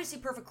 like, obviously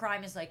perfect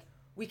crime is like,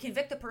 we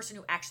convict the person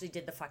who actually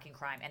did the fucking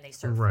crime and they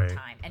serve their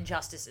time and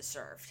justice is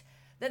served.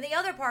 Then the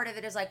other part of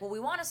it is like, well, we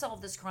want to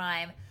solve this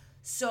crime,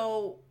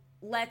 so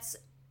let's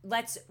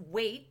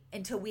wait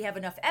until we have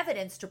enough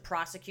evidence to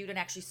prosecute and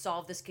actually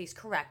solve this case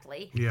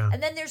correctly. Yeah.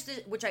 And then there's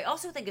which I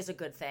also think is a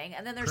good thing.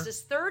 And then there's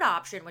this third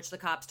option, which the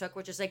cops took,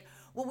 which is like,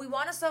 well, we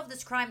want to solve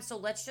this crime, so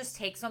let's just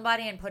take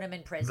somebody and put him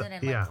in prison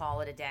and like call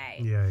it a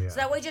day. Yeah. So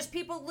that way just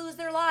people lose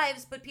their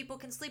lives, but people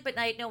can sleep at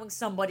night knowing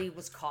somebody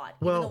was caught,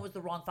 even though it was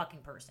the wrong fucking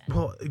person.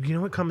 Well, you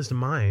know what comes to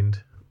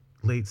mind?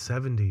 Late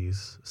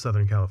 70s,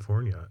 Southern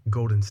California,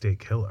 Golden State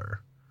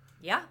Killer.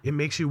 Yeah. It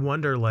makes you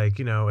wonder, like,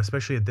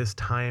 especially at this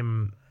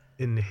time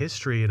in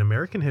history, in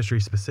American history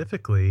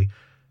specifically,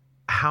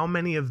 how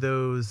many of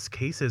those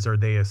cases are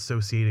they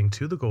associating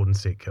to the Golden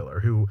State Killer,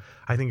 who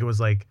I think it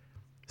was like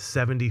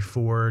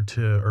 74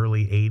 to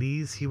early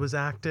 80s he was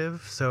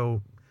active.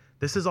 So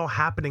this is all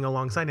happening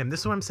alongside him. This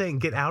is what I'm saying.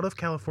 Get out of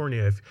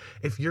California.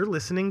 If you're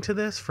listening to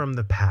this from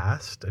the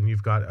past and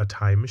you've got a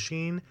time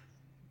machine,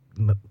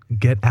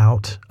 get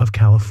out of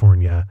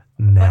California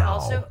now. But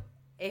also,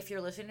 if you're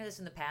listening to this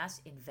in the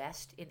past,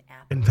 invest in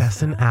Apple.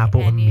 Invest in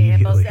Apple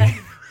immediately.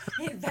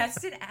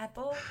 Invest in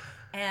Apple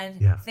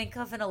and think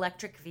of an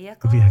electric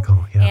vehicle.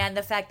 And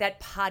the fact that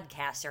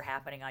podcasts are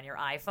happening on your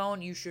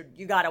iPhone,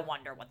 you gotta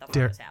wonder what the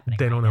fuck is happening.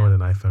 They don't know what an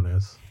iPhone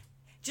is.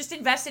 Just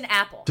invest in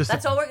Apple.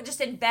 That's all we're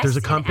just invest. There's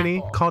a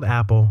company called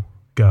Apple.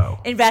 Go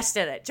invest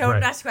in it.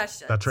 Don't ask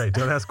questions. That's right.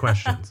 Don't ask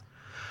questions.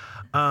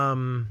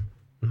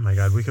 Oh my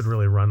God, we could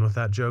really run with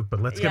that joke, but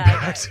let's get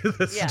back to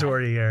the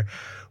story here.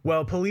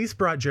 Well, police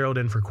brought Gerald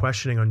in for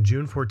questioning on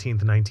June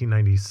 14th,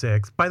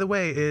 1996. By the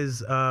way,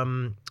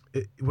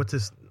 what's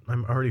his?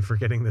 I'm already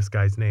forgetting this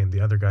guy's name.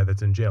 The other guy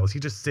that's in jail. Is he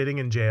just sitting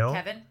in jail?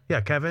 Kevin.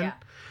 Yeah, Kevin.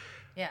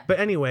 Yeah.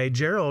 But anyway,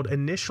 Gerald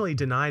initially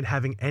denied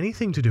having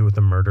anything to do with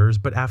the murders,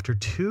 but after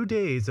 2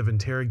 days of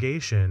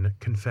interrogation,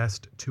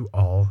 confessed to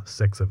all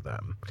 6 of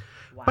them.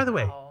 Wow. By the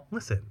way,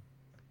 listen.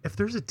 If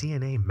there's a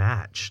DNA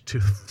match to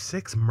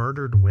 6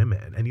 murdered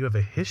women and you have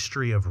a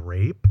history of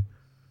rape,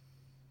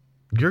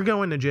 you're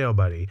going to jail,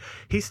 buddy.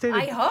 He stated,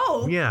 I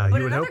hope. Yeah, but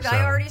you would hope so. Another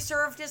guy already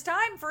served his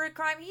time for a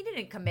crime he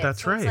didn't commit.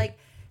 That's right. It's like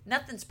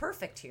nothing's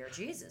perfect here.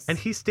 Jesus. And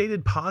he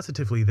stated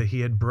positively that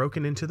he had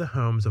broken into the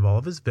homes of all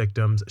of his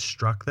victims,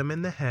 struck them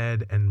in the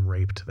head, and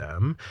raped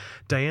them.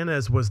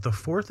 Dianna's was the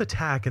 4th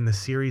attack in the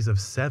series of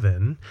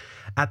 7.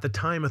 At the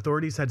time,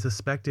 authorities had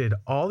suspected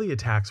all the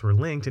attacks were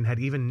linked and had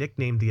even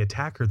nicknamed the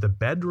attacker the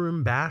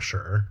Bedroom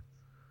Basher,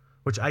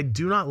 which I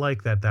do not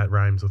like that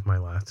rhymes with my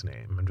last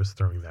name. I'm just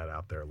throwing that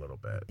out there a little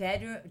bit.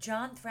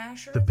 John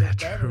Thrasher? The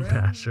Bedroom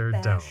Basher.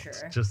 Don't.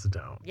 Just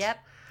don't. Yep,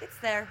 it's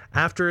there.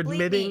 After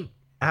admitting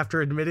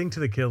to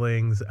the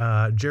killings,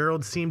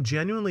 Gerald seemed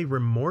genuinely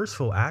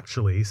remorseful,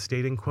 actually,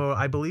 stating, quote,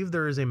 "I believe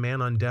there is a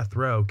man on death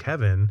row,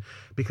 Kevin,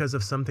 because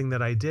of something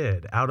that I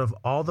did. Out of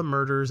all the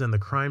murders and the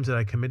crimes that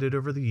I committed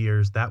over the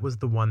years, that was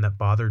the one that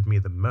bothered me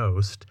the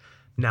most.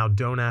 Now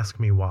don't ask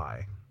me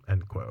why,"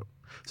 end quote.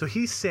 So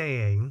he's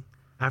saying,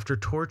 after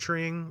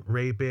torturing,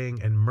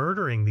 raping, and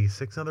murdering these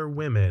 6 other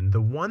women,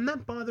 the one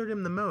that bothered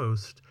him the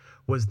most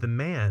was the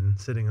man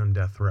sitting on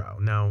death row.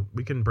 Now,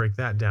 we can break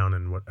that down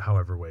in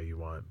however way you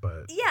want,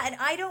 but... Yeah, and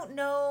I don't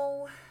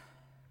know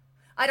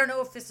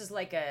if this is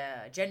like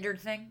a gendered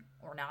thing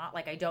or not.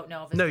 Like, I don't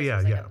know if it's a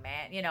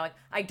man.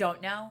 I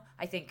don't know.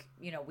 I think,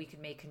 we could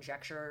make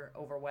conjecture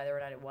over whether or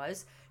not it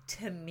was.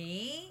 To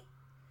me,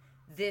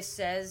 this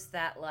says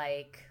that,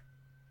 like...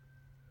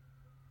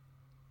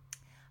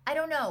 I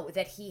don't know,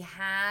 that he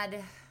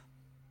had...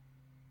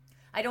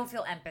 I don't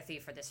feel empathy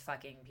for this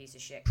fucking piece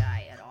of shit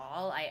guy at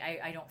all.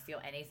 I don't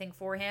feel anything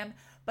for him.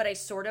 But I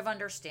sort of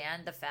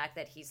understand the fact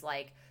that he's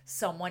like,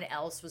 someone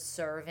else was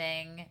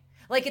serving.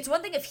 Like, it's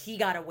one thing if he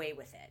got away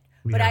with it.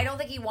 But I don't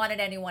think he wanted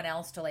anyone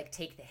else to, like,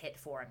 take the hit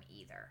for him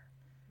either.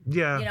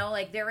 Yeah.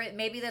 Like,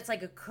 maybe that's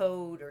like a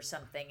code or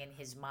something in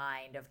his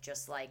mind of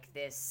just, like,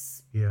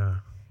 this... Yeah.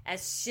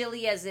 As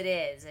shitty as it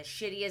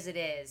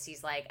is,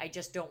 he's like, I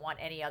just don't want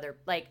any other,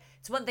 like,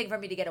 it's one thing for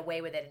me to get away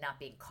with it and not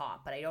being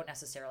caught, but I don't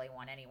necessarily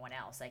want anyone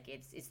else. Like,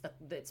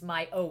 it's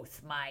my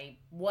oath, my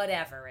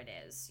whatever it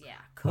is. Yeah,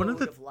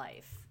 code of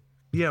life.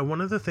 Yeah,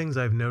 one of the things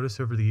I've noticed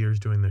over the years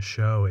doing the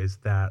show is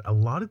that a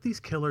lot of these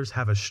killers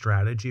have a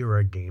strategy or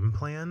a game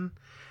plan.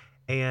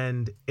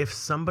 And if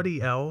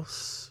somebody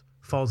else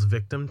falls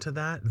victim to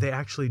that, they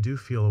actually do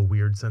feel a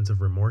weird sense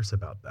of remorse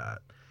about that.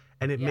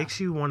 And it makes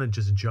you want to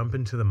just jump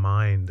into the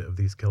mind of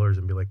these killers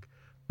and be like,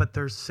 but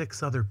there's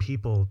 6 other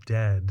people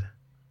dead.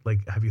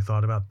 Like, have you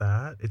thought about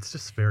that? It's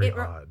just very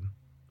odd.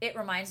 It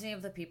reminds me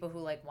of the people who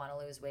like want to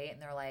lose weight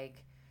and they're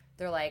like,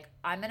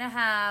 I'm going to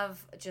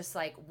have just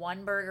like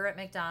one burger at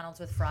McDonald's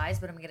with fries,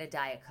 but I'm going to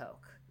Diet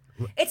Coke.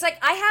 It's like,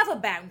 I have a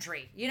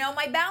boundary. You know,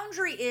 my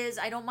boundary is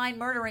I don't mind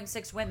murdering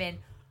 6 women,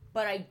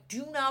 but I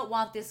do not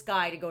want this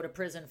guy to go to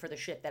prison for the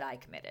shit that I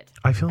committed.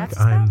 I feel like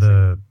I'm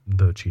the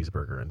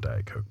cheeseburger and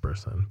Diet Coke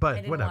person, but I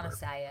didn't whatever. want to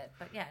say it,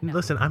 but yeah. No,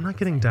 listen, I'm not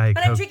getting Diet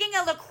Coke. But I'm drinking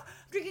a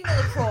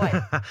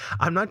LaCroix.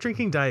 I'm not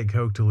drinking Diet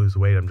Coke to lose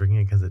weight. I'm drinking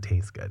it because it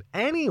tastes good.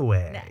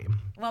 Anyway. No.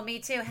 Well, me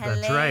too. Hello.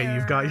 That's right.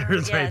 You've got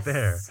yours right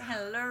there.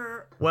 Hello.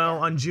 Well,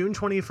 on June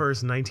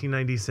 21st,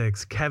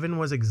 1996, Kevin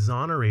was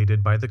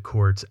exonerated by the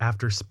courts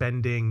after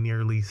spending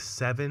nearly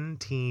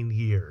 17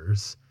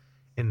 years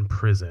in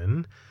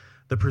prison.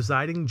 The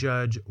presiding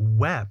judge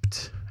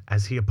wept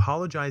as he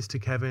apologized to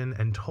Kevin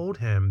and told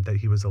him that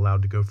he was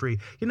allowed to go free.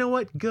 You know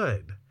what?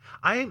 Good.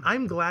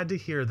 I'm glad to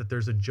hear that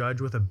there's a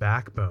judge with a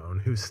backbone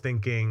who's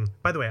thinking.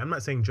 By the way, I'm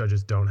not saying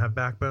judges don't have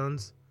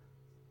backbones.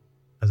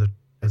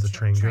 As a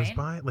train goes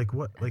by, like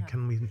what? Like,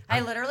 can we?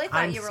 I literally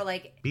thought you were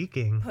like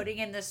speaking, putting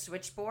in the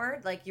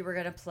switchboard, like you were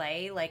gonna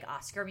play like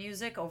Oscar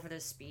music over the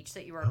speech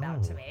that you were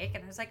about to make,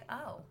 and I was like,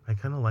 oh, I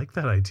kind of like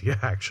that idea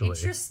actually.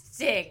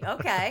 Interesting.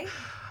 Okay.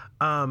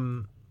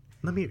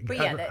 Let me.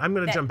 I'm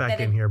going to jump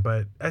back in here,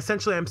 but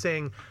essentially, I'm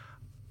saying,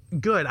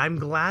 good. I'm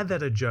glad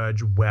that a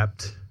judge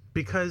wept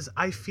because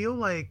I feel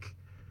like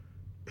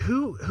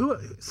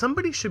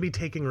somebody should be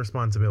taking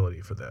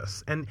responsibility for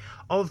this. And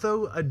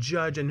although a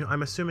judge, and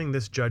I'm assuming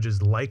this judge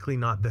is likely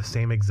not the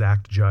same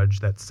exact judge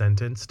that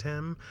sentenced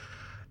him,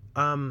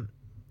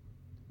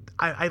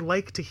 I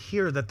like to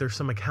hear that there's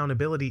some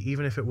accountability,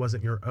 even if it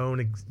wasn't your own,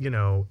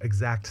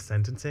 exact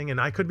sentencing.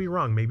 And I could be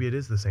wrong. Maybe it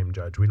is the same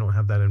judge. We don't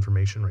have that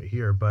information right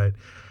here, but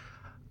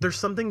there's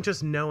something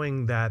just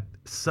knowing that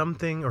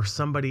something or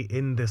somebody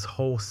in this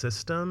whole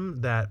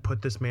system that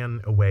put this man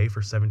away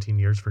for 17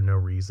 years for no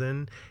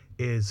reason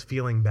is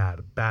feeling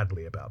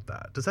badly about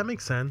that. Does that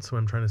make sense, what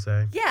I'm trying to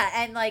say? Yeah,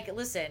 and like,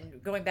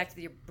 listen, going back to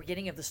the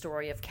beginning of the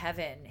story of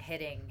Kevin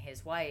hitting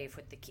his wife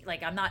with the key,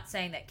 like, I'm not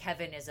saying that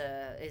Kevin is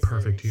a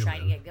perfect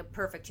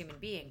human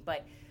being,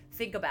 but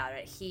think about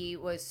it. He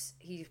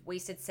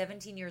wasted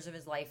 17 years of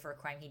his life for a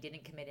crime he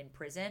didn't commit in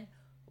prison,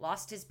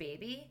 lost his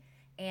baby,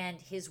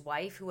 and his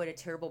wife, who had a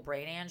terrible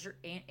brain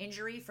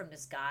injury from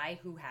this guy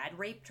who had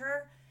raped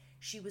her,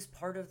 she was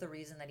part of the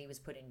reason that he was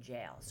put in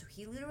jail. So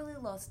he literally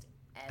lost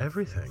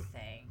everything.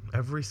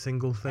 Every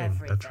single thing.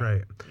 Everything. That's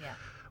right. Yeah.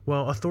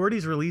 Well,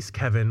 authorities released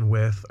Kevin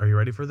with, are you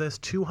ready for this?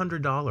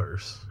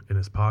 $200 in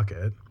his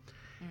pocket.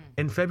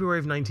 In February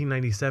of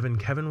 1997,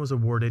 Kevin was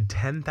awarded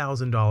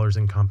 $10,000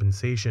 in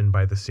compensation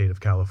by the state of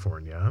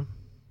California.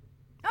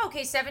 Oh,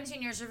 okay, 17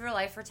 years of your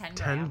life for 10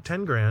 grand.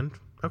 10 grand.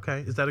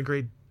 Okay. Is that a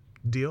great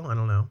deal? I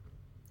don't know.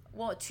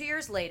 Well, 2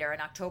 years later, in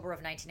October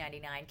of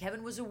 1999,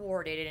 Kevin was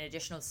awarded an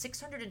additional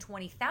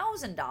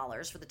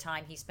 $620,000 for the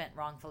time he spent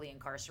wrongfully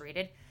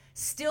incarcerated.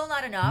 Still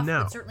not enough,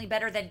 but certainly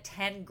better than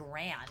 10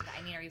 grand.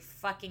 I mean, are you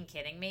fucking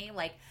kidding me?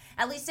 Like,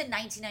 at least in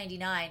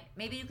 1999,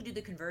 maybe you could do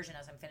the conversion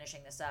as I'm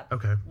finishing this up.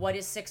 Okay. What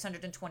is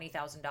 $620,000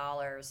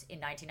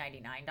 in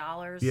 1999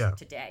 dollars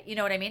today? You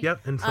know what I mean?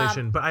 Yep,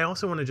 inflation. But I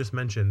also want to just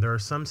mention there are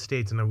some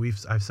states, and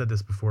I've said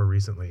this before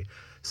recently.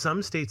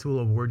 Some states will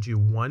award you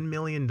 $1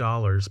 million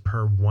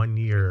per 1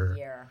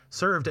 year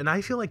served, and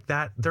I feel like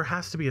that there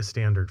has to be a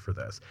standard for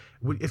this.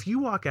 If you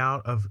walk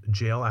out of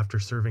jail after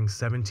serving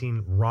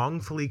 17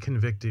 wrongfully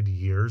convicted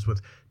years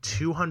with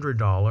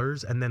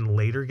 $200 and then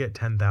later get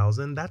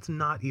 $10,000, that's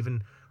not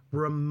even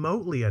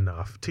remotely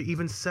enough to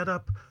even set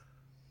up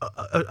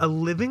a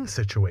living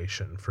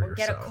situation for yourself.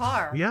 Get a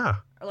car. Yeah.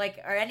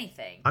 Or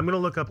anything. I'm going to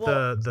look up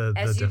the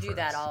as you difference. do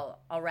that,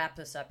 I'll wrap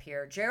this up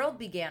here. Gerald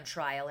began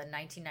trial in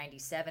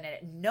 1997 and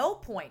at no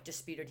point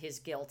disputed his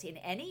guilt in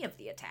any of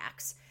the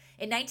attacks.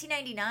 In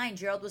 1999,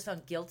 Gerald was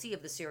found guilty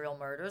of the serial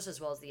murders as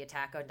well as the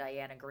attack on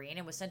Dianna Green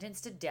and was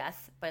sentenced to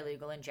death by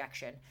legal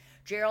injection.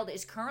 Gerald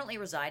is currently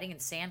residing in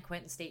San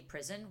Quentin State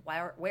Prison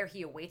where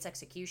he awaits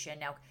execution.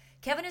 Now,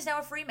 Kevin is now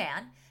a free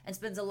man and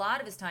spends a lot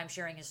of his time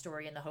sharing his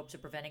story in the hopes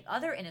of preventing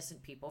other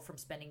innocent people from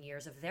spending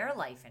years of their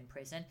life in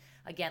prison.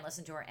 Again,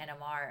 listen to our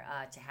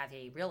NMR to have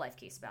a real-life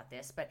case about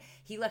this. But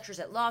he lectures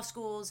at law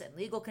schools and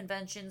legal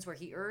conventions where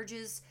he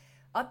urges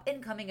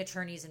up-and-coming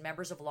attorneys and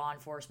members of law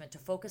enforcement to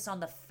focus on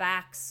the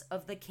facts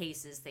of the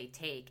cases they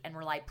take and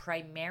rely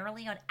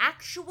primarily on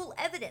actual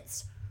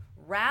evidence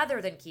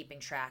rather than keeping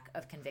track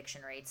of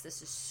conviction rates.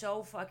 This is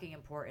so fucking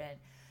important.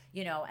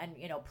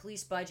 And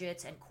police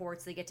budgets and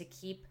courts, they get to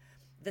keep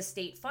the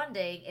state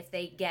funding if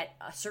they get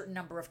a certain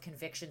number of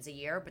convictions a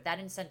year, but that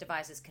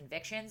incentivizes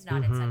convictions,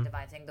 not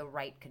incentivizing the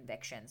right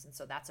convictions. And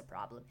so that's a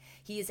problem.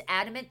 He is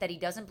adamant that he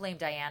doesn't blame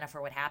Dianna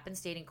for what happened,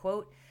 stating,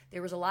 quote,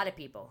 "There was a lot of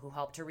people who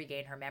helped her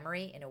regain her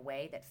memory in a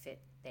way that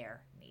fit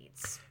their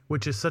needs."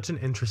 Which is such an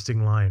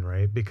interesting line,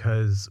 right?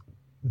 Because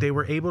they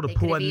were able to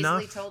pull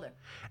enough, told her.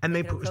 and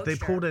they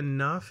pulled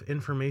enough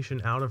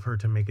information out of her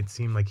to make it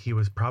seem like he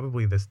was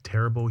probably this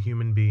terrible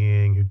human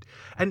being who,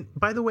 and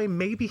by the way,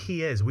 maybe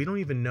he is. We don't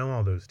even know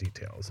all those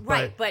details,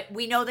 right? But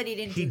we know that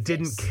he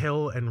didn't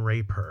kill and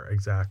rape her,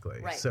 exactly.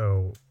 Right.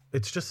 So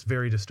it's just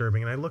very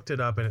disturbing. And I looked it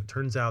up, and it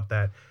turns out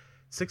that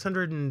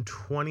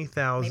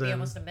 620,000, maybe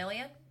almost $1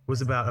 million,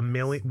 was about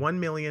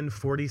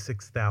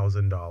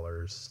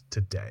 $1,046,000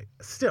 today.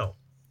 Still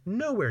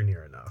nowhere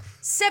near enough.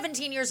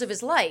 17 years of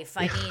his life.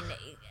 I mean,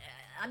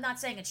 I'm not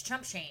saying it's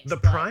chump change. The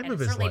prime of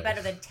his certainly life.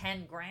 Better than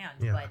 10 grand,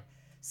 but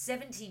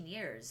 17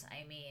 years.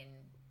 I mean,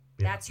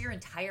 that's your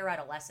entire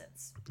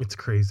adolescence. It's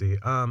crazy.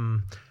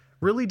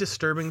 Really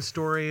disturbing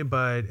story,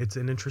 but it's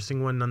an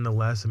interesting one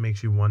nonetheless. It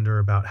makes you wonder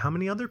about how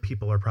many other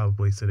people are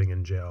probably sitting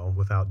in jail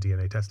without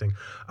DNA testing.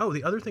 Oh,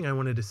 the other thing I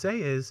wanted to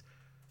say is,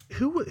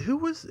 who were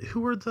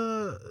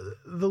the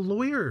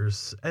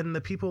lawyers and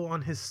the people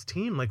on his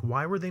team? Like,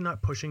 why were they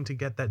not pushing to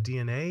get that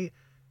DNA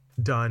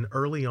done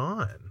early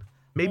on?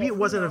 Maybe it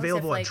wasn't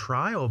available at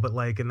trial, but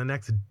like in the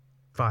next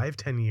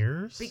 5-10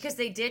 years. Because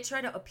they did try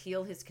to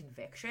appeal his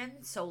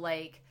conviction, so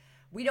like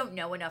we don't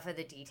know enough of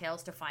the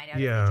details to find out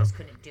if they just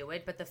couldn't do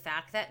it. But the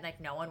fact that like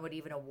no one would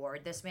even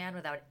award this man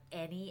without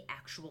any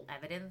actual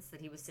evidence that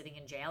he was sitting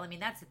in jail. I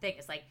mean, that's the thing.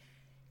 It's like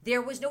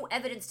there was no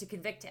evidence to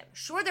convict him.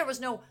 Sure, there was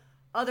no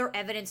other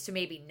evidence to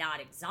maybe not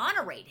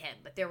exonerate him,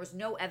 but there was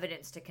no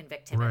evidence to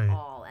convict him at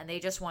all. And they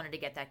just wanted to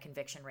get that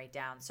conviction rate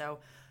down. So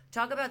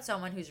talk about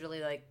someone who's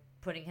really like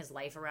putting his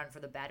life around for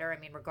the better. I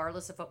mean,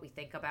 regardless of what we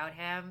think about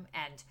him,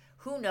 and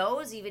who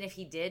knows, even if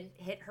he did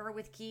hit her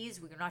with keys,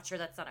 we're not sure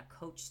that's not a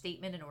coach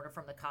statement in order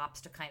from the cops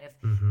to kind of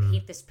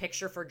paint this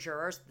picture for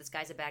jurors that this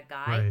guy's a bad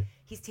guy. Right.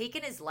 He's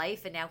taken his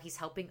life, and now he's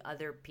helping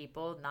other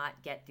people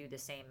not get through the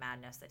same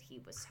madness that he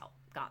was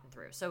gotten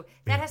through. So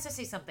that has to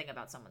say something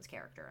about someone's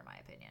character, in my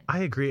opinion.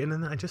 I agree. And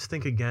then I just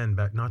think, again,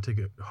 back, not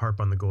to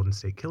harp on the Golden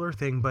State Killer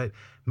thing, but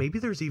maybe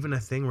there's even a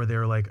thing where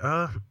they're like,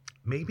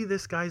 maybe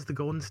this guy's the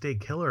Golden State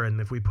Killer,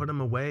 and if we put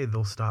him away,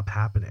 they'll stop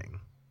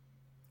happening.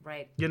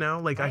 Right. You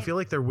know, like I feel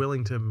like they're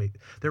willing to make,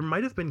 there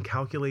might have been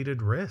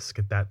calculated risk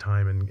at that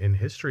time in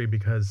history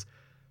because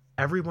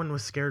everyone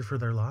was scared for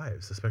their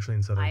lives, especially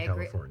in Southern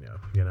California,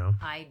 you know?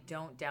 I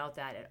don't doubt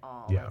that at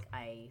all. Yeah. Like,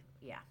 I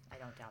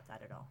don't doubt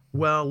that at all.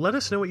 Well, let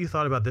us know what you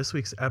thought about this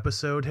week's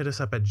episode. Hit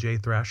us up at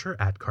JThrasher,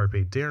 at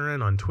Carpe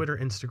Darren on Twitter,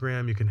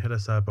 Instagram. You can hit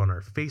us up on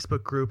our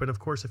Facebook group. And of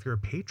course, if you're a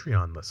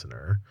Patreon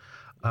listener,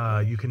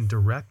 you can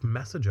direct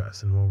message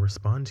us and we'll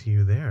respond to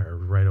you there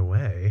right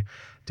away.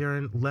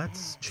 Darren,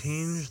 let's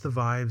change the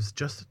vibes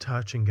just a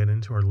touch and get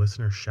into our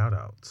listener shout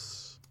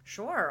outs.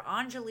 Sure.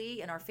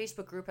 Anjali in our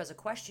Facebook group has a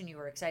question you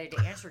were excited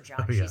to answer,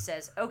 John. Oh, yeah. She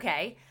says,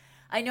 okay,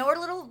 I know our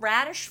little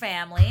radish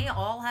family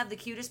all have the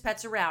cutest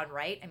pets around,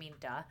 right? I mean,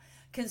 duh.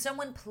 Can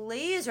someone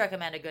please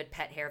recommend a good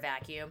pet hair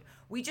vacuum?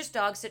 We just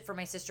dog sit for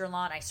my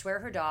sister-in-law, and I swear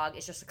her dog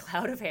is just a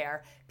cloud of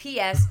hair.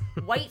 P.S.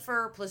 White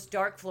fur plus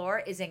dark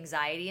floor is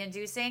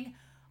anxiety-inducing.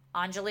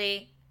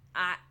 Anjali,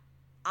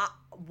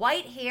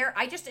 white hair,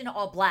 I just in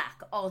all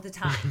black all the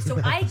time. So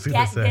I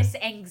get this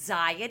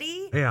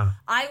anxiety. Yeah.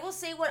 I will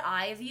say what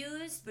I've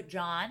used, but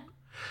John,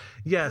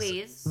 yes.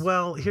 please.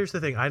 Well, here's the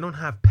thing. I don't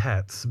have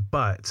pets,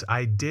 but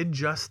I did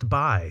just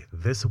buy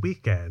this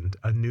weekend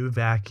a new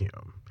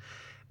vacuum.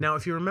 Now,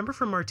 if you remember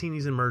from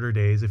Martinis and Murder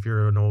Days, if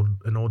you're an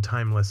old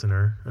time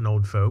listener, an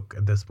old folk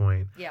at this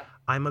point,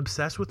 I'm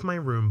obsessed with my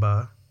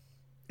Roomba.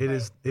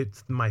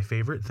 It's my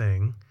favorite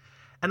thing.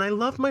 And I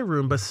love my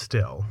Roomba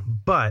still,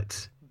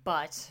 but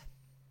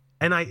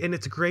and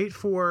it's great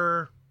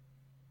for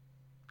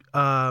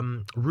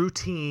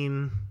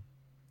routine.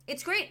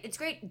 It's great. It's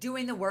great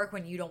doing the work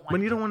when you don't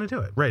want to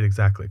do it. Right,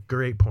 exactly.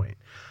 Great point.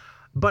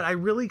 But I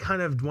really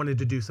kind of wanted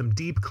to do some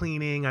deep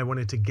cleaning. I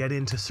wanted to get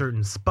into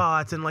certain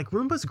spots, and like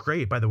Roomba's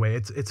great, by the way.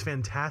 It's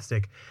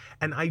fantastic,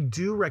 and I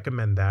do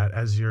recommend that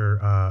as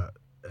your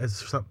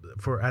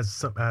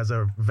as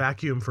a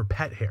vacuum for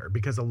pet hair,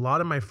 because a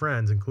lot of my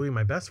friends, including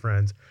my best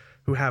friends,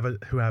 who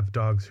have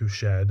dogs who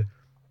shed,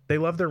 they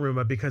love their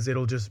Roomba because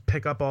it'll just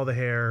pick up all the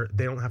hair.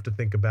 They don't have to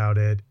think about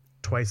it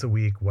twice a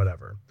week,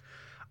 whatever.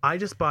 I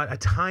just bought a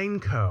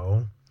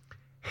Tyneco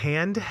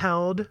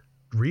handheld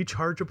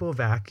rechargeable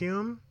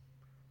vacuum.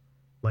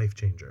 Life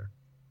changer.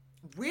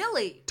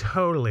 Really?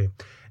 Totally.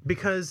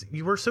 Because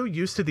you were so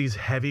used to these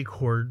heavy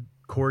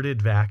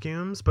corded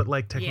vacuums, but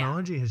like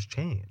technology has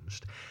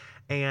changed.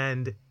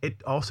 And it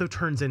also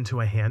turns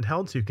into a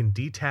handheld, so you can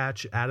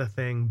detach, add a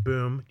thing,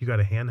 boom, you got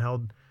a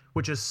handheld,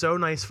 which is so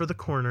nice for the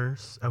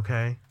corners,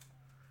 okay?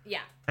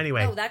 Yeah.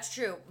 Anyway. No, that's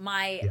true.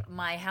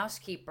 My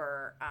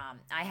housekeeper,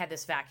 I had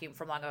this vacuum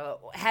from long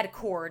ago, had a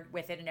cord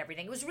with it and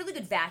everything. It was a really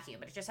good vacuum,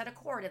 but it just had a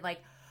cord, and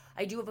like,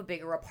 I do have a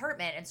bigger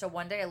apartment, and so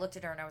one day I looked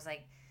at her and I was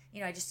like,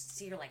 I just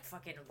see her like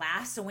fucking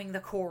lassoing the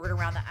cord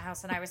around the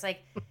house. And I was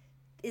like,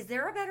 is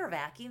there a better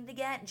vacuum to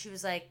get? And she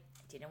was like,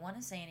 didn't want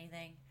to say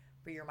anything,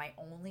 but you're my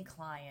only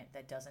client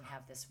that doesn't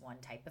have this one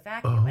type of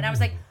vacuum. And I was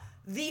like,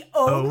 the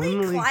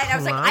only client? I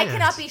was like, I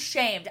cannot be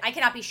shamed. I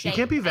cannot be shamed.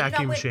 You can't be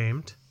vacuum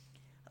shamed.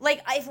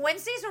 Like, if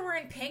Wednesdays are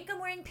wearing pink, I'm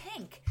wearing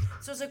pink.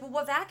 So I was like, well,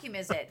 what vacuum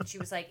is it? And she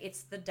was like,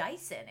 it's the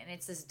Dyson. And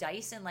it's this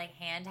Dyson, like,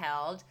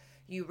 handheld.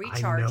 You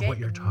recharge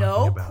it,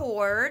 no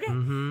cord.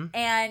 Mm-hmm.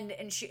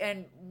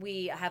 And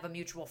we have a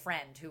mutual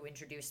friend who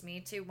introduced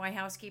me to my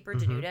housekeeper,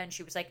 Danuta, and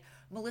she was like,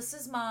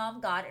 Melissa's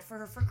mom got it for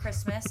her for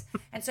Christmas.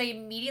 And so I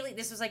immediately,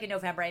 this was like in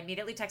November, I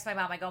immediately text my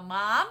mom. I go,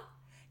 Mom,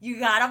 you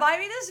got to buy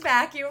me this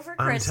vacuum for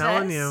Christmas. I'm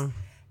telling you.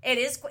 It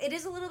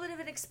is a little bit of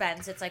an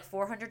expense. It's like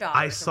 $400.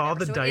 I saw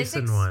the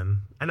Dyson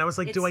one, and I was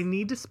like, do I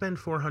need to spend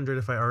 $400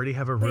 if I already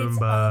have a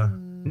Roomba?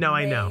 No,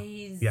 I know.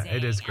 Yeah,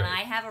 it is great. And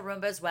I have a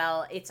Roomba as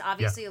well. It's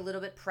obviously a little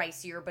bit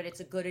pricier, but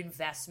it's a good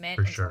investment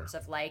in terms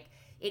of like,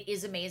 it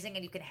is amazing,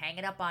 and you can hang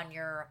it up on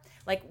your,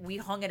 like, we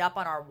hung it up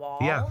on our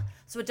wall,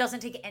 so it doesn't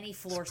take any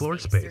floor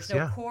space. There's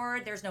no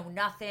cord, there's no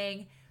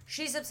nothing.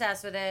 She's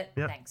obsessed with it.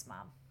 Yep. Thanks,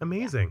 Mom.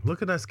 Amazing.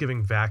 Look at us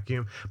giving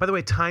vacuum. By the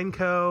way,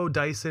 Tyneco,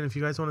 Dyson, if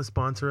you guys want to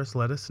sponsor us,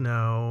 let us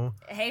know.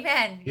 Hey,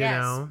 Ben.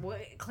 Yes.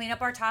 Clean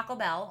up our Taco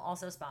Bell.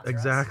 Also sponsor us.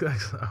 Exactly.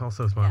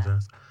 Also sponsor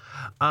us.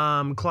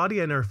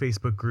 Claudia in our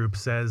Facebook group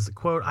says,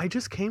 quote, I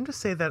just came to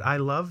say that I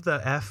love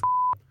the F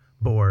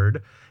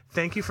board.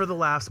 Thank you for the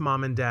laughs,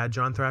 Mom and Dad.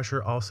 John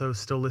Thrasher also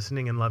still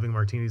listening and loving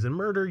Martinis and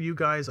Murder. You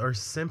guys are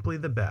simply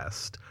the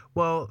best.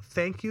 Well,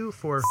 thank you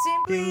for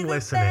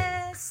listening.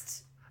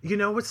 Best. You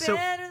know what's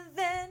better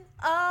than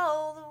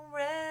all the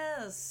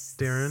rest.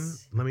 Darren,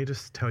 let me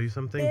just tell you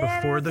something.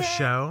 Before the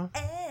show,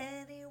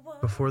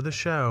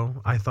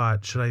 I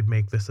thought, should I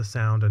make this a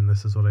sound? And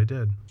this is what I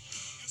did.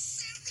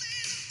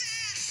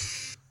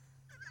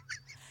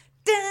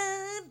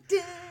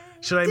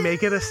 Should I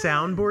make it a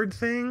soundboard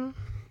thing?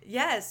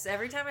 Yes.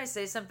 Every time I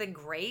say something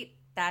great,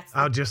 that's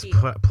I'll just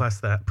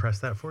press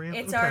that for you.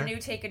 It's our new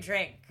take a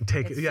drink.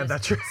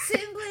 That's right.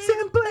 Simply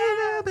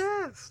the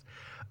best.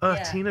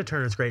 Tina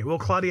Turner's great. Well,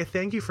 Claudia,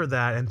 thank you for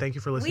that, and thank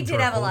you for listening to our We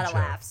did have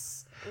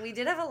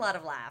a lot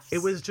of laughs.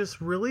 It was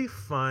just really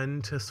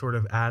fun to sort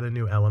of add a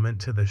new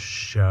element to the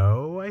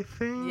show, I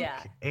think.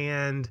 Yeah.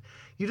 And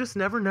you just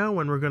never know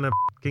when we're going to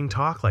fucking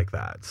talk like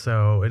that.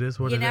 So it is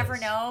what it is. You never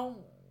know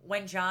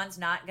when John's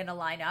not going to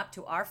line up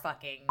to our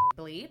fucking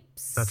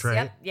bleeps. That's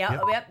right.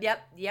 Yep.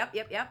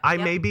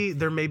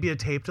 There may be a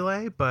tape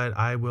delay, but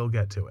I will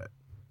get to it.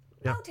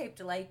 No tape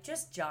delay,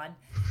 just John.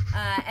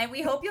 And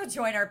we hope you'll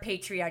join our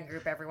Patreon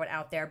group, everyone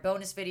out there.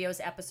 Bonus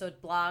videos,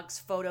 episode blogs,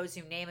 photos,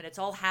 you name it. It's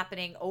all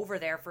happening over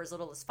there for as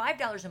little as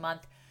 $5 a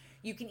month.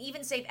 You can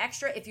even save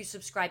extra if you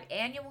subscribe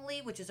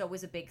annually, which is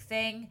always a big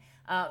thing.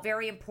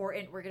 Very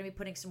important. We're going to be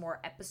putting some more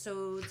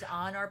episodes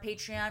on our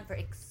Patreon for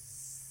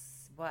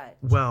what?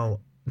 Well,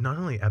 not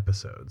only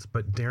episodes,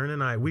 but Darren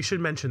and I, we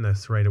should mention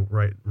this right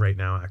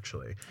now,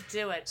 actually.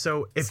 Do it.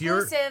 So if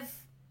Exclusive.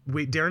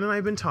 Darren and I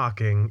have been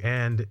talking,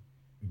 and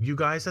you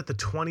guys at the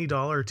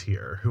 $20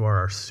 tier who are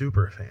our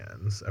super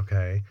fans,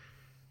 okay,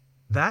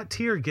 that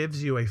tier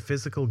gives you a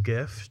physical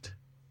gift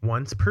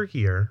once per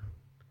year.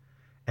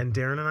 And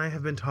Darren and I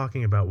have been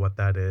talking about what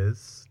that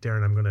is.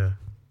 Darren, I'm going to...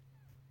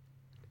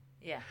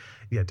 Yeah,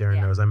 Darren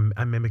knows.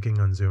 I'm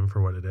mimicking on Zoom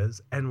for what it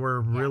is. And we're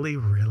really,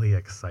 really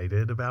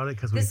excited about it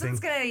because we think... This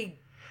one's going to be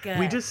good.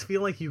 We just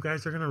feel like you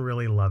guys are going to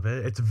really love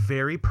it. It's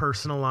very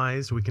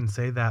personalized. We can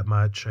say that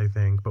much, I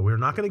think. But we're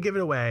not going to give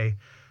it away.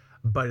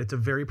 But it's a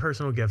very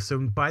personal gift. So,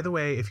 by the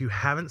way, if you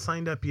haven't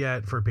signed up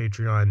yet for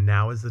Patreon,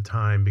 now is the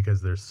time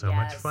because there's so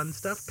much fun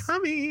stuff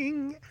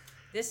coming.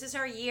 This is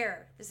our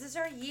year.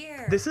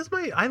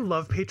 I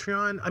love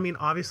Patreon. I mean,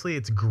 obviously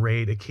it's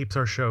great. It keeps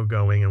our show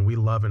going and we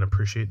love and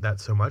appreciate that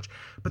so much.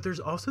 But there's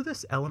also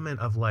this element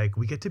of like,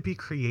 we get to be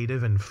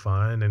creative and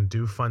fun and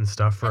do fun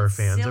stuff for our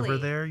fans over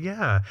there.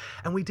 Yeah.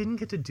 And we didn't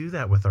get to do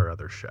that with our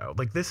other show.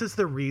 Like, this is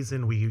the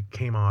reason we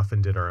came off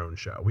and did our own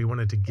show. We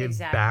wanted to give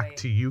back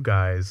to you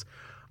guys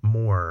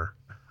more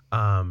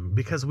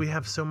because we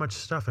have so much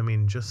stuff. I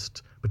mean,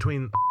 just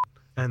between...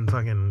 and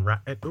fucking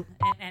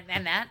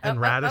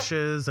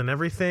radishes and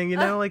everything, you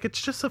know, like,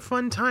 it's just a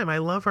fun time. I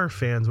love our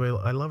fans.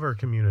 I love our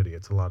community.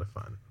 It's a lot of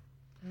fun.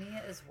 Me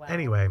as well.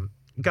 Anyway,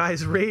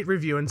 guys, rate,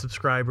 review, and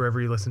subscribe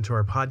wherever you listen to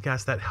our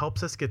podcast. That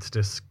helps us gets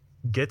discovered,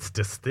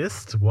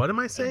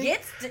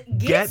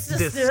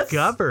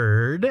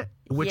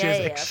 which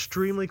is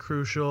extremely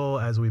crucial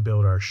as we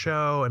build our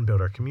show and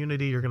build our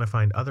community. You're going to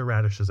find other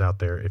radishes out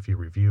there if you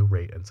review,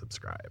 rate, and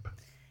subscribe.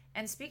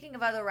 And speaking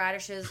of other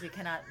radishes, we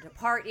cannot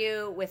depart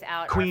you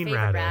without Queen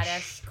our favorite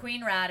Radish.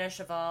 Queen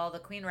Radish of all, the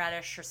Queen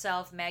Radish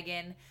herself,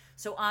 Megan.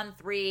 So on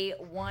 3,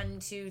 1,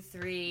 2,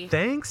 3.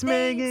 Thanks,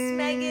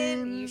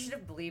 Megan. You should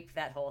have bleeped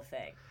that whole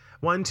thing.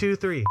 1, 2,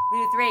 3. 1,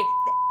 2, 3.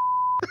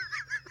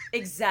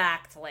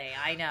 Exactly.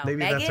 I know. Maybe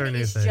Megan that's our new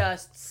is thing.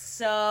 just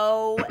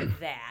so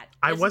that.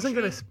 I wasn't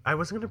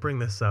gonna bring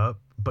this up,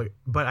 but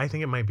I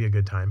think it might be a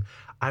good time.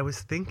 I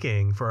was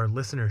thinking for our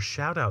listener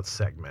shout out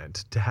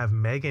segment to have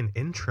Megan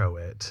intro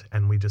it,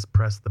 and we just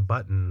press the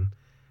button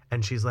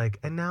and she's like,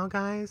 and now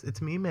guys,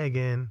 it's me,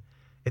 Megan.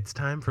 It's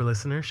time for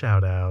listener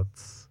shout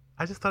outs.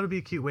 I just thought it'd be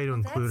a cute way to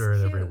include her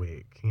in every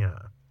week. Yeah.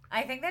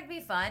 I think that'd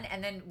be fun.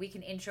 And then we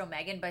can intro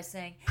Megan by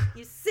saying,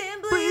 you're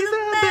simply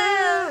the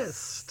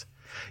best.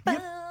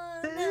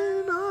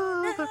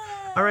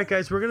 All right,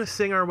 guys, we're going to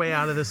sing our way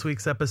out of this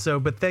week's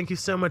episode, but thank you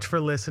so much for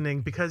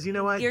listening because you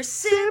know what? You're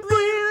simply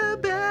the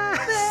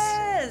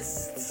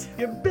best.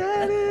 You're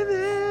better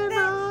than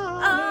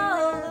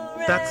all.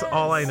 That's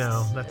all I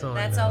know. That's all I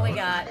know. That's all we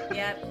got.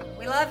 Yep.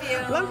 We love you.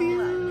 Love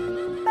you.